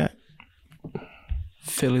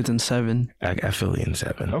Phillies in 7. I got Philly in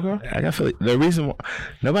 7. Okay. I got Philly. The reason why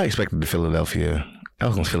nobody expected the Philadelphia. I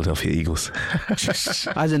was going to Philadelphia Eagles.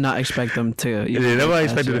 I did not expect them to. Nobody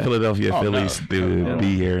expected the Philadelphia Phillies to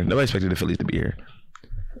be here. Nobody expected the Phillies to be here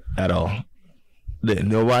at all.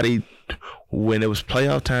 Nobody. When it was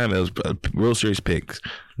playoff time, it was World Series picks.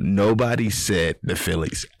 Nobody said the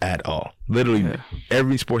Phillies at all. Literally,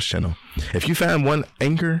 every sports channel. If you find one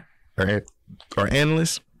anchor or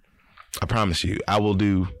analyst, I promise you, I will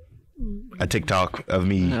do a TikTok of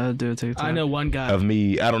me. I'll do a TikTok. I know one guy. Of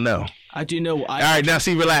me, I don't know. I do know. All right, now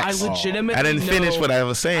see, relax. I legitimately I didn't finish what I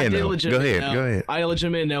was saying, though. Go ahead. I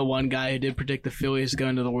legitimately know one guy who did predict the Phillies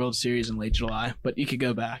going to the World Series in late July, but you could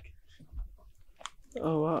go back.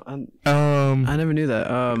 Oh wow! I never knew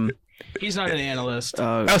that. He's not an analyst. See,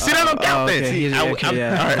 that don't count then. Okay. All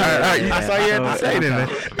right. That's all you had to say then, man.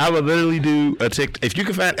 I would literally do a TikTok. If you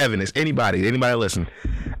can find evidence, anybody listen,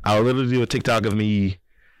 I will literally do a TikTok of me.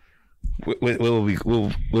 We'll you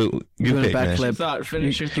pick, man.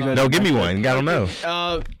 Finish your thought. No, give me one. I don't know.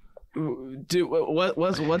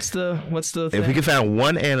 What's the thing? If we can find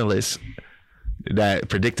one analyst that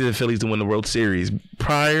predicted the Phillies to win the World Series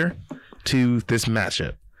prior to this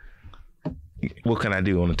matchup, what can I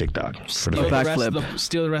do on the TikTok? Steal the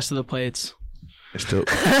rest of the plates. Still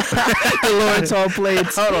the Lawrence Hall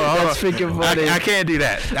plates. Hold on. That's freaking funny. I can't do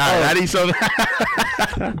that. All right, I need something.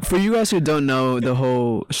 For you guys who don't know the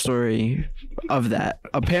whole story of that,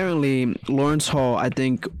 apparently Lawrence Hall, I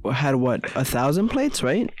think, had 1,000 plates,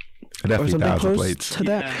 right? Definitely or something 1,000 close plates. to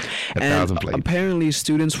that. Yeah. 1,000 plates. Apparently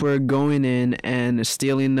students were going in and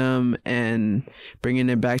stealing them and bringing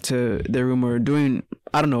it back to their room or doing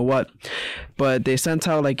I don't know what, but they sent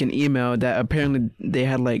out like an email that apparently they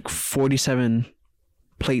had like 47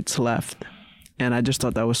 plates left, and I just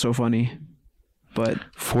thought that was so funny. But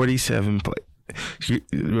 47 plates.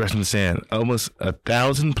 Rest in sand. Almost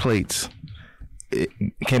 1,000 plates. It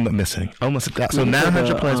came up missing. Almost 1,000. So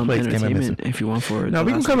 900 plus plates came up missing. If you want for it. No,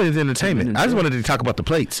 we can cover it as entertainment. I just wanted to talk about the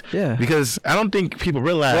plates. Yeah. Because I don't think people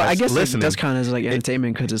realize. Well, I guess it does count as like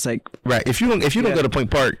entertainment because it's like. Right. If you don't go to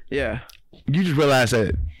Point Park. Yeah. You just realize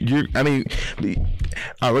that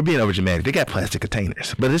we're being over dramatic. They got plastic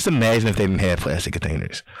containers, but just imagine if they didn't have plastic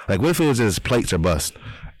containers. Like, what if it was just plates or bust?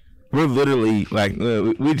 We're literally like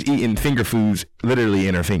we're eating finger foods literally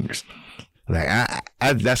in our fingers. Like,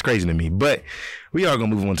 I that's crazy to me. But we are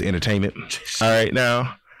gonna move on to entertainment. All right,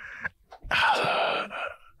 now I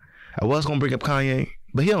was gonna bring up Kanye,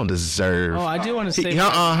 but he don't deserve. Oh, I do want to say.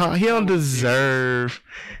 He don't deserve.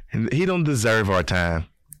 He don't deserve our time.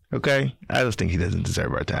 Okay, I just think he doesn't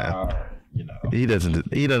deserve our time. He doesn't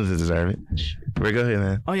deserve it. Go ahead,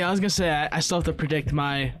 man. Oh yeah, I was gonna say I still have to predict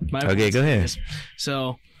my. Okay, go ahead.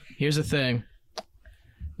 So here's the thing: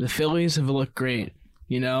 the Phillies have looked great.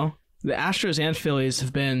 You know, the Astros and Phillies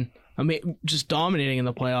have been I mean, just dominating in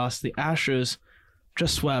the playoffs. The Astros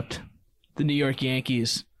just swept the New York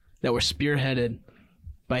Yankees that were spearheaded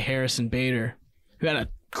by Harrison Bader, who had a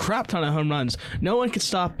crap ton of home runs. No one could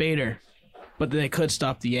stop Bader, but they could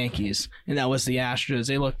stop the Yankees, and that was the Astros.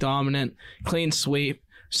 They looked dominant, clean sweep,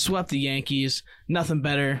 swept the Yankees. Nothing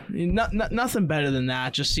better, nothing better than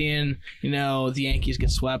that. Just seeing, the Yankees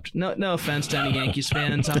get swept. No offense to any Yankees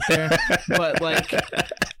fans out there, but like.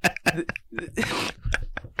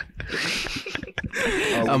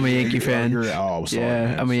 I'm a Yankee fan. Sorry,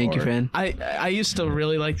 yeah, I'm a Yankee fan. I used to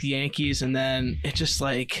really like the Yankees, and then it just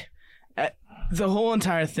like the whole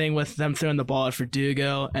entire thing with them throwing the ball at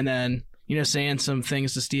Verdugo, and then saying some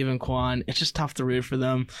things to Stephen Kwan. It's just tough to root for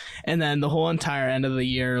them. And then the whole entire end of the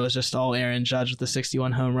year was just all Aaron Judge with the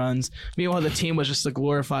 61 home runs. Meanwhile, the team was just the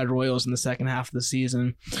glorified Royals in the second half of the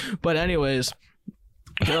season. But anyways.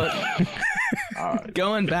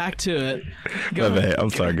 Going back to it. I'm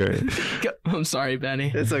sorry. Go ahead. I'm sorry,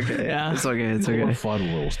 Benny. It's okay. Yeah, it's okay. It's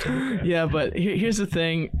okay. Yeah, but here's the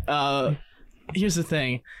thing.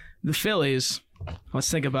 The Phillies.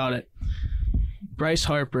 Let's think about it. Bryce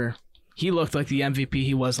Harper. He looked like the MVP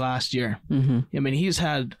he was last year. Mm-hmm. I mean, he's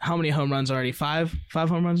had how many home runs already? Five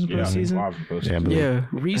home runs in the postseason? Yeah.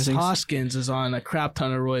 Reese Hoskins is on a crap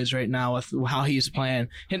ton of roids right now with how he's playing,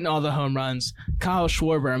 hitting all the home runs. Kyle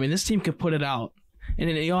Schwarber. I mean, this team could put it out. And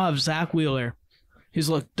then you'll have Zach Wheeler, who's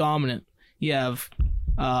looked dominant. You have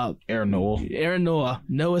Aaron Nola,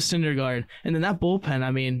 Noah Syndergaard. And then that bullpen,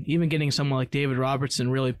 I mean, even getting someone like David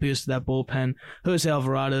Robertson really boosted that bullpen. Jose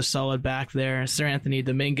Alvarado's solid back there. Sir Anthony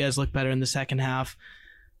Dominguez looked better in the second half.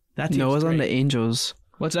 That Noah's on the Angels.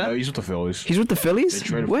 What's that? No, he's with the Phillies. He's with the Phillies?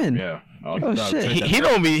 When? Yeah. Oh, shit. He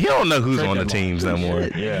don't know who's on the teams no more.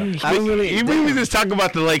 Yeah. I don't really. We just talk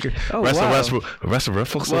about the Lakers. Oh, Russell wow.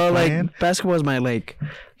 Westbrook. Well, like basketball is my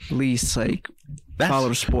least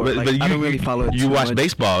followed sport. But I don't really follow it. You watch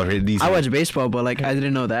baseball? I watch baseball, but I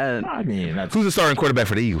didn't know that. I mean, who's the starting quarterback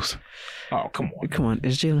for the Eagles? Oh, come on. Come on,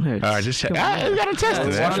 it's Jalen Hurts. All right, just check. You gotta test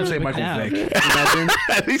it. Watch him say Michael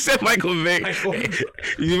Vick. He said Michael Vick.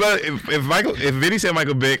 If Vinny said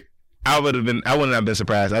Michael Vick, I wouldn't have been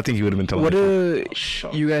surprised. I think he would have been told. What do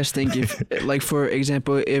you guys think if, for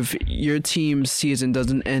example, if your team's season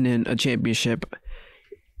doesn't end in a championship,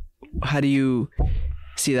 how do you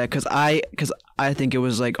see that? Because I think it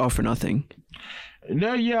was all for nothing.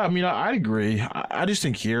 No, yeah, I mean, I agree. I just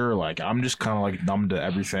think here, I'm just kind of numb to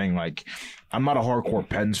everything. I'm not a hardcore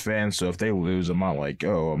Pens fan, so if they lose, I'm not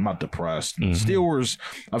I'm not depressed. Mm-hmm. Steelers,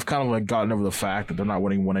 I've kind of gotten over the fact that they're not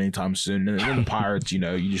winning one anytime soon. And then the Pirates, you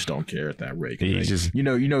just don't care at that rate. You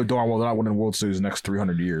know darn well they're not winning World Series the next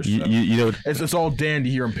 300 years. So. It's all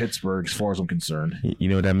dandy here in Pittsburgh as far as I'm concerned. You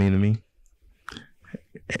know what that means to me?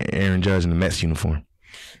 Aaron Judge in the Mets uniform.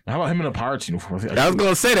 How about him in a Pirates uniform? I was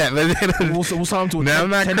gonna say that, but we'll sign him to a I'm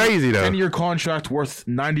not crazy though. 10-year contract worth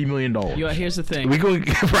 $90 million. Here's the thing. We go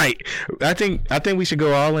right. I think we should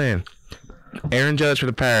go all in. Aaron Judge for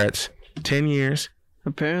the Pirates, 10 years.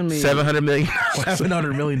 Apparently, $700 million.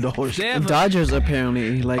 $700 million. The Dodgers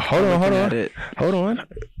apparently Hold on.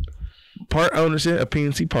 Part ownership of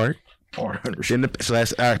PNC Park. Part ownership.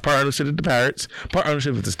 Part ownership of the Pirates. Part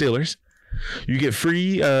ownership of the Steelers. You get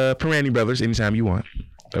free Pirani Brothers anytime you want.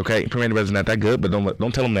 Okay, Pirani Brothers not that good, but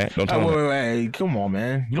don't tell them that. Don't tell them that. Wait, come on,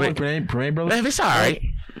 man. You don't like Pirani Brothers? Man, it's all right.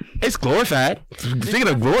 It's glorified. Speaking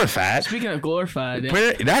of glorified,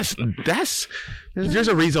 yeah. There's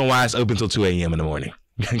a reason why it's open till 2 a.m. in the morning.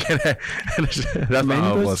 That's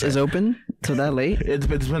Pirani is open till that late. It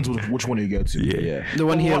depends which one you go to. Yeah. The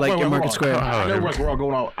one here, in Market Square. I know we're all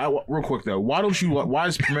going out. Real quick though, why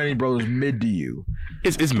is Pirani Brothers mid to you?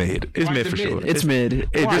 It's mid. It's mid for sure. It's mid.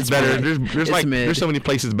 It's better. There's so many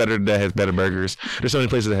places better that has better burgers. There's so many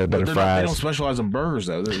places that have better fries. They don't specialize in burgers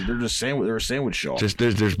though. They're just they're a sandwich shop.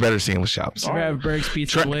 There's better sandwich shops. You ever have Berg's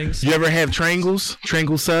Pizza Wings? You ever have Triangle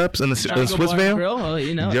subs in the Swissvale?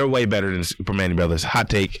 Well, They're way better than Pirani Brothers. Hot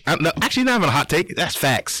take. No, actually, not even a hot take. That's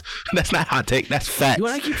facts. That's not hot take. That's facts. You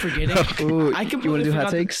know what I keep forgetting? Ooh, you want to do hot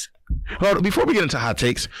takes? Well, before we get into hot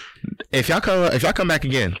takes, if y'all come back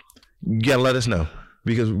again, you gotta let us know.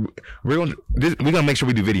 Because we're gonna make sure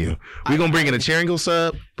we do video. We're gonna bring in a Charingo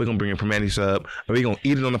sub. We're gonna bring in Pirani sub. And we're gonna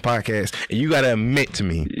eat it on the podcast. And you gotta admit to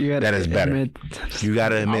me that it's better. You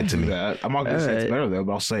gotta admit to me. That. I'm not gonna say it's better though,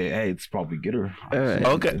 but I'll say, hey, it's probably gooder.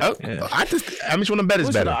 Okay. Yeah. I just want to bet it's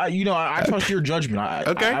better. I trust your judgment.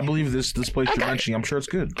 I believe this place you're mentioning. I'm sure it's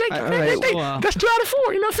good. That's 2 out of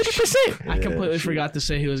 4. 50%. I completely forgot to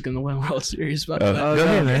say who was gonna win World Series. But go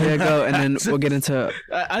ahead, man. Here you go, and then we'll get into.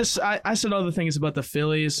 I said all the things about the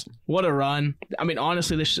Phillies. What a run. I mean,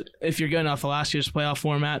 honestly, if you're going off of last year's playoff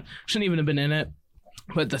format, shouldn't even have been in it.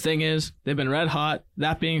 But the thing is, they've been red hot.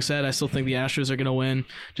 That being said, I still think the Astros are going to win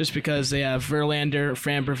just because they have Verlander,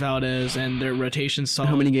 Framber Valdez, and their rotation's solid.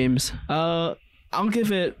 How many games? I'll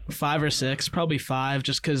give it 5 or 6, probably 5,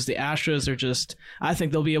 just because the Astros are just. I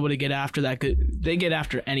think they'll be able to get after that. They get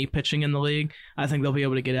after any pitching in the league. I think they'll be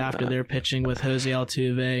able to get after their pitching with Jose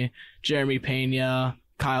Altuve, Jeremy Pena,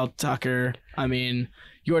 Kyle Tucker. I mean,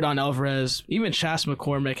 Yordan Alvarez, even Chas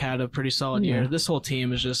McCormick had a pretty solid year. This whole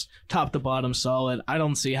team is just top to bottom solid. I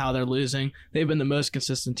don't see how they're losing. They've been the most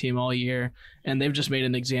consistent team all year, and they've just made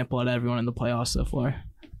an example out of everyone in the playoffs so far.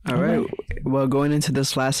 All right. Well, going into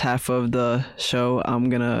this last half of the show, I'm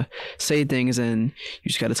going to say things and you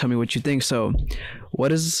just got to tell me what you think. So,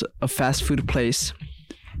 what is a fast food place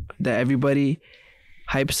that everybody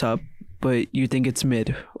hypes up, but you think it's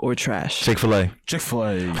mid or trash? Chick-fil-A.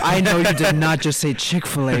 Chick-fil-A. I know you did not just say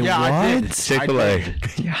Chick-fil-A. Yeah, what? I did. Chick-fil-A.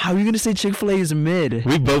 How are you going to say Chick-fil-A is mid?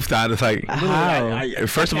 We both thought it's like. How?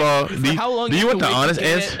 First of all, do you want the honest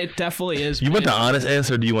answer? It definitely is. You want the honest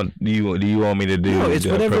answer? Or do you want me to do? No, it's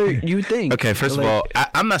whatever you think. Okay, first of all,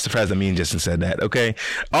 I'm not surprised that me and Justin said that. Okay,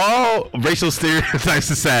 all racial stereotypes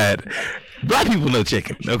aside, Black people know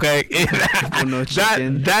chicken. Okay, know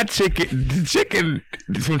chicken. That chicken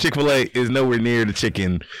from Chick-fil-A is nowhere near the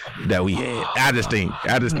chicken that we had. I just think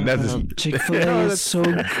that's just, Chick-fil-A is so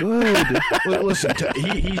good. Listen,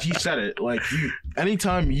 he said it. Like,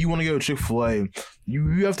 anytime you want to go to Chick-fil-A,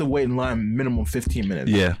 you have to wait in line minimum 15 minutes.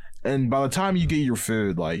 Yeah. And by the time you get your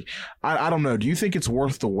food, like, I don't know. Do you think it's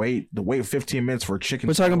worth the wait 15 minutes for a chicken?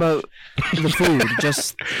 We're talking about the food,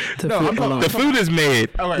 just the No, food I'm talking- alone. the food is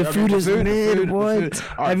mid. Okay, The food is mid. What?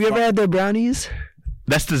 Have you ever had their brownies?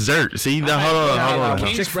 That's dessert. See, now, hold on.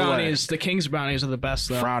 King's Chick-fil-A. brownies. The King's brownies are the best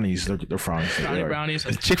though. Frownies? They're frownies. Brownie brownies.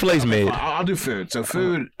 Chick-fil-A's mid. I'll do food. So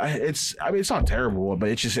food, it's not terrible, but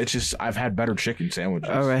it's just I've had better chicken sandwiches.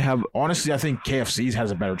 All right. Honestly, I think KFC's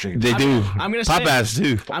has a better chicken. They do. I'm gonna say Popeyes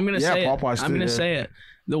too. I'm gonna Yeah, say Popeyes it. I'm too, gonna yeah. say it.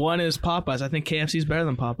 The one is Popeyes. I think KFC's better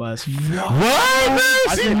than Popeyes.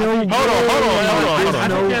 What? See, no hold on. I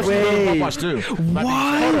No think KFC way. Popeyes too.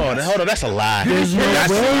 Hold on. That's a lie. There's no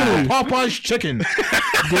That's a way. lie. Popeyes chicken.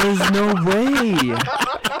 There's no way.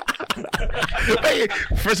 Hey,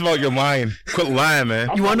 first of all, you're lying. Quit lying, man.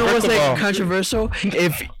 You want to know what's First of all, like controversial?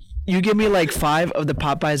 If you give me like 5 of the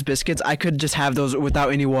Popeyes biscuits, I could just have those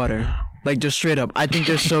without any water. Like, just straight up. I think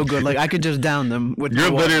they're so good. Like, I could just down them with You're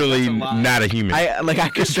no water. literally That's a lie. not a human. I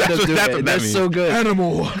could straight That's up do what it. that They're means. so good.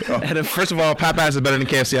 Animal. First of all, Popeyes is better than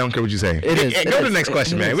KFC. I don't care what you say. It is. Go to the next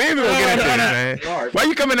question, man. We ain't even gonna get into this, man. Why are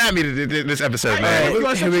you coming at me this episode, man? All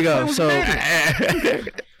right, here we go. So,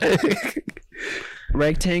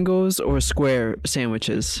 rectangles or square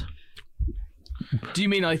sandwiches? Do you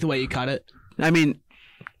mean like the way you cut it? I mean,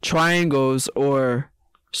 triangles or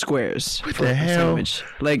squares for the a hell? sandwich.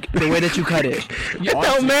 Like, the way that you cut it. It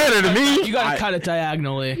don't matter to me. You gotta cut it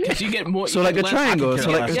diagonally because you get more. So you like get a less- triangle. So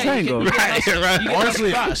like a Yeah, you triangle. get Right, less- right. you get less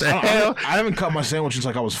Honestly, crust. I haven't cut my sandwich since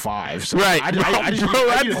like I was 5. So Right. I just Bro,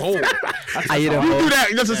 I eat a whole. I eat a You whole. do that.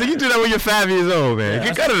 You do that when you're 5 years old, man.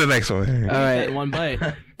 You go to the next one. All In right. one bite.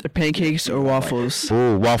 Pancakes or waffles?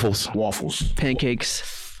 Ooh, waffles. Waffles.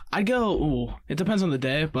 Pancakes. I'd go. Ooh, it depends on the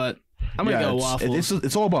day, but I'm gonna go waffles.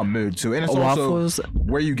 It's all about mood too, and it's Waffles. also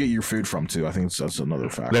where you get your food from too. I think that's another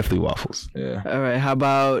factor. Definitely waffles. Yeah. All right. How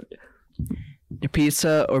about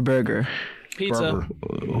pizza or burger? Pizza.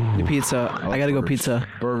 Burger. Pizza. I gotta go pizza.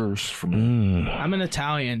 Burgers from. I'm an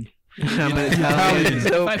Italian. I'm an Italian.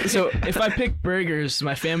 So if I pick burgers,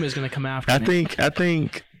 my family's gonna come after I me. think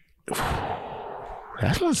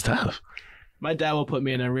that one's tough. My dad will put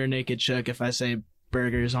me in a rear naked choke if I say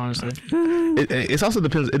burgers. Honestly, It also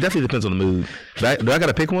depends. It definitely depends on the mood. Do I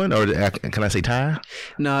gotta pick one, or can I say tie?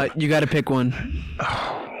 No, you gotta pick one.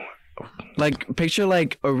 Like, picture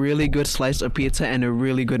like a really good slice of pizza and a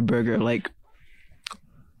really good burger. Like,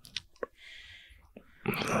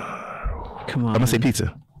 come on. I'm gonna say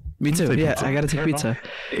pizza. Me too. say Yeah, pizza. I gotta take pizza.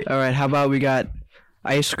 All right. How about we got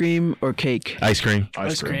ice cream or cake? Ice cream.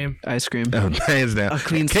 ice cream. Ice cream. Oh, hands down. A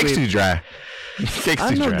clean Cake's sweep. too dry. Cake's I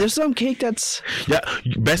too don't know. dry. There's some cake that's. Yeah,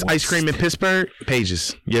 best ice cream in Pittsburgh.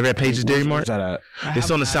 Pages. You ever had Pages Dairy Mart? Where's that at? It's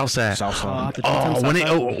on the south side. South side. Oh, when it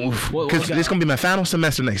What because got- it's gonna be my final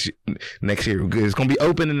semester next year. It's gonna be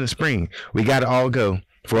open in the spring. We gotta all go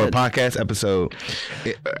for a podcast episode.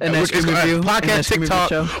 An ice cream It's gonna- review? An podcast ice cream review TikTok.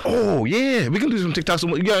 show? Oh yeah, we can do some TikToks.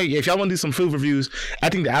 Yeah, if y'all want to do some food reviews, I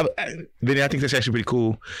think that's actually pretty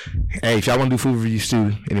cool. Hey, if y'all want to do food reviews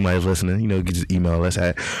too, anybody's listening, you know, just email us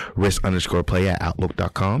at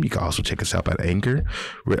risk_play@outlook.com. You can also check us out at Anchor,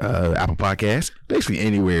 Apple Podcasts, basically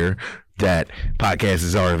anywhere that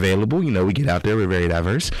podcasts are available. You know, we get out there. We're very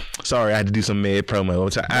diverse. Sorry, I had to do some mid promo.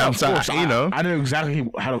 I'm sorry. You know, I know exactly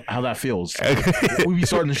how that feels. We be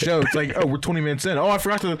starting the show. It's like, oh, we're 20 minutes in. Oh, I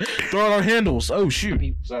forgot to throw out our handles. Oh, shoot.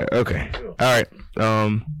 So, okay. All right.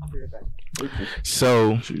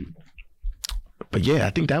 So, but yeah, I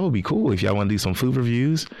think that would be cool if y'all want to do some food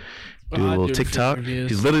reviews. Do a little TikTok.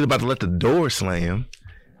 He's literally about to let the door slam.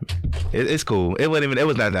 It's cool. It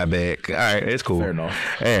was not that bad. All right, it's cool. Fair enough.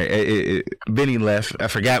 All right, Benny left. I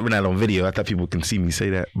forgot we're not on video. I thought people can see me say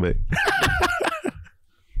that, but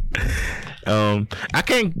I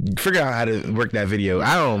can't figure out how to work that video.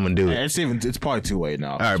 I don't even do it. It's probably too late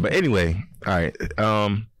now. All right, but anyway, all right.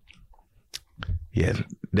 Yeah,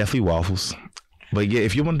 definitely waffles. But yeah,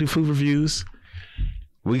 if you want to do food reviews,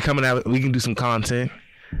 we can do some content.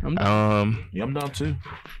 I'm down too.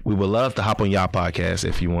 We would love to hop on y'all podcast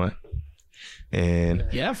if you want. And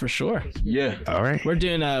yeah, for sure. Yeah. All right. We're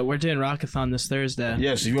doing Rockathon this Thursday.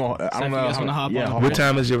 Yes, if you want. I don't know. If you guys want to hop on. What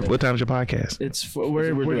time's your podcast?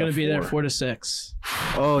 We're gonna be there 4 to 6.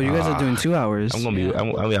 Oh, you guys are doing 2 hours. I'm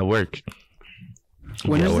be at work.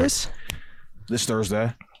 When is this? This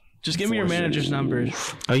Thursday. Just give me your manager's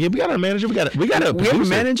numbers. Oh yeah, we got our manager. We got a producer. We have a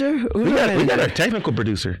manager. We got our technical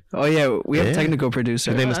producer. Oh yeah, we have a technical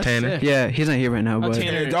producer. His name is Tanner. Sick. Yeah, he's not here right now, but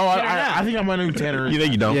Tanner. I think I'm gonna know Tanner. You know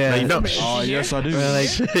you don't. Yeah. No, you don't. Oh yes, I do.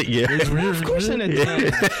 Yeah. Of course I know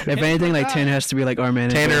Tanner. if anything, like Tanner has to be like our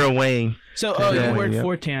manager. Tanner or Wayne. So, you work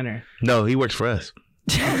for Tanner? No, he works for us.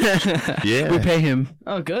 Yeah, we pay him.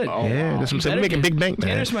 Oh, good. Yeah, that's what I'm saying. We're making big bank, man.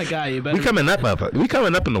 Tanner's my guy. You better. We coming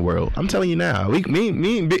up in the world. I'm telling you now.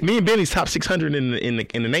 Me and Benny's top 600 in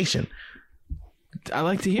the nation. I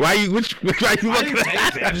like to hear. Why you looking at?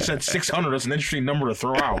 I just said 600. That's an interesting number to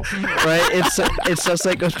throw out. Right? It's just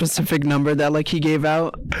like a specific number that like he gave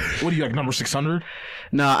out. What do you like? Number 600?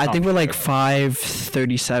 No, I think we're like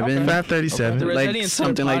 537. 537. The Like Rossetti and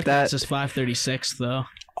something Stewart like that. podcast is 536 though.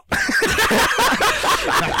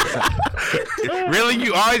 Really?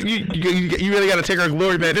 You really got to take our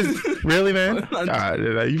glory, man. Really, man?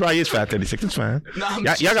 You probably is 536. It's fine. No,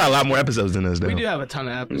 y'all got a lot more episodes than us, though. We do have a ton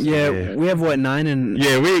of episodes. Yeah, we have what, 9 and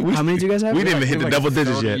Yeah, we how many do you guys have? We didn't even hit the double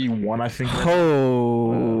digits yet. 31, I think.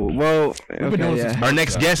 Oh, well, okay, yeah. Our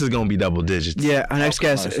next guest is gonna be double digits. Yeah, our next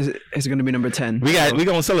guest is going to be number 10. We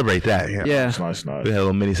gonna celebrate that. Yeah. It's nice. We had a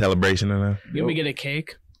little mini celebration on that. Can we get a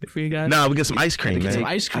cake for you guys? No, we get some ice cream, Get man. some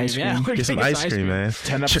ice cream. Yeah, Get some ice cream, man.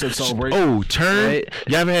 10 episode celebration. Oh, Churn. Right.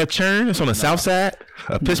 You ever had Churn? It's on the south side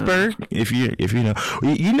of Pittsburgh. If you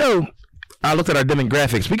know, I looked at our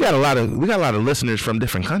demographics. We got a lot of listeners from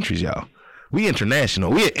different countries, y'all. We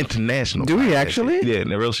international. We international. Do we podcast. actually? Yeah,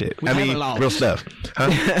 the real shit. never lost. real stuff. Huh?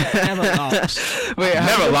 Never lost. Wait,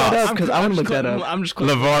 Never lost. Because I want to look that up. I'm just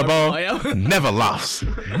LeVar Ball. Yeah. Never lost.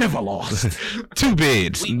 Never lost. 2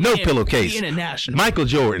 beds. No pillowcase. International. Michael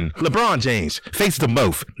Jordan. LeBron James. Face them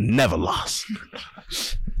both. Never lost.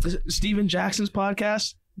 Steven Jackson's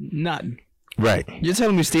podcast? None. Right. You're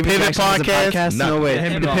telling me Steven Pivot Jackson has a podcast? podcast? No way.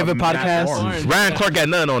 Him The and, Pivot Matt podcast? Barnes. Ryan Clark got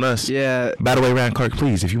none on us. Yeah. By the way, Ryan Clark,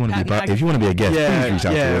 please, if you want to be a guest, Yeah, please reach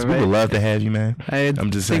out yeah, to us. We right. would love to have you, man.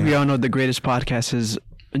 I'm just think saying. we all know the greatest podcast is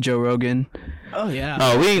Joe Rogan. Oh, yeah.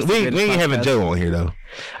 Oh, we ain't greatest having podcast. Joe on here though.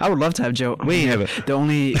 I would love to have Joe. We ain't have it. The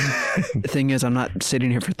only thing is, I'm not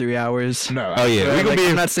sitting here for 3 hours. No. Oh yeah, Right, we're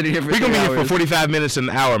I'm not sitting here for We're 3 gonna be hours. here for 45 minutes, an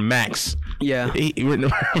hour max. Yeah. We're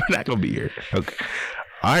not gonna be here. Okay.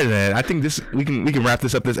 All right, man. I think we can wrap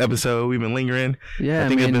this up. This episode, we've been lingering. Yeah, I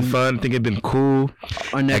think it's been fun. I think it's been cool.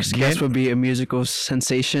 Our next Again? guest would be a musical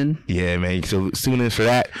sensation. Yeah, man. So tune in for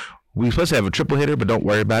that. We were supposed to have a triple hitter, but don't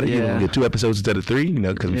worry about it. You're Yeah. gonna get 2 episodes instead of 3.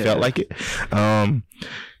 Because we Yeah. felt like it.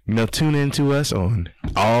 Tune in to us on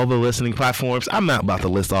all the listening platforms. I'm not about to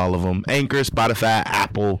list all of them. Anchor, Spotify,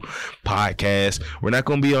 Apple Podcasts. We're not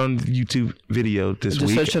going to be on YouTube video this Just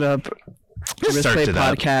week. search it up. Just Risk search Play it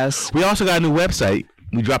up. Podcast. We also got a new website.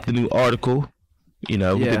 We dropped a new article. We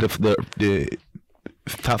Yeah. did the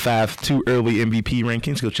top 5 too early MVP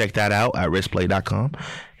rankings. Go check that out at riskplay.com.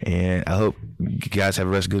 And I hope you guys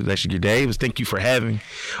have a good rest of your day. Thank you for having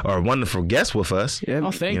our wonderful guest with us. Yeah.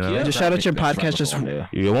 Oh, thank you. Just shout out your podcast. Just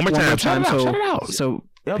Yeah, one more time. Shout it out. So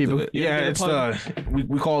people. Yeah, it's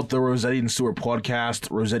we call it the Rossetti and Stewart podcast.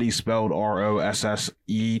 Rossetti spelled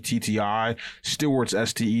Rossetti, Stewart's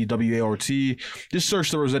STEWART. Just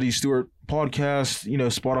search the Rossetti Stewart podcast.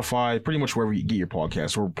 Spotify, pretty much wherever you get your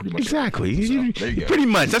podcast. We're pretty much Exactly. there you go. Pretty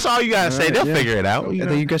much. That's all you gotta say. right, They'll yeah. figure it out.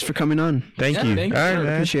 Thank you guys for coming on. Thank Yeah, you. thank you, All right, sir.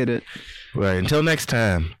 man. Appreciate it. Well, until next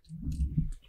time.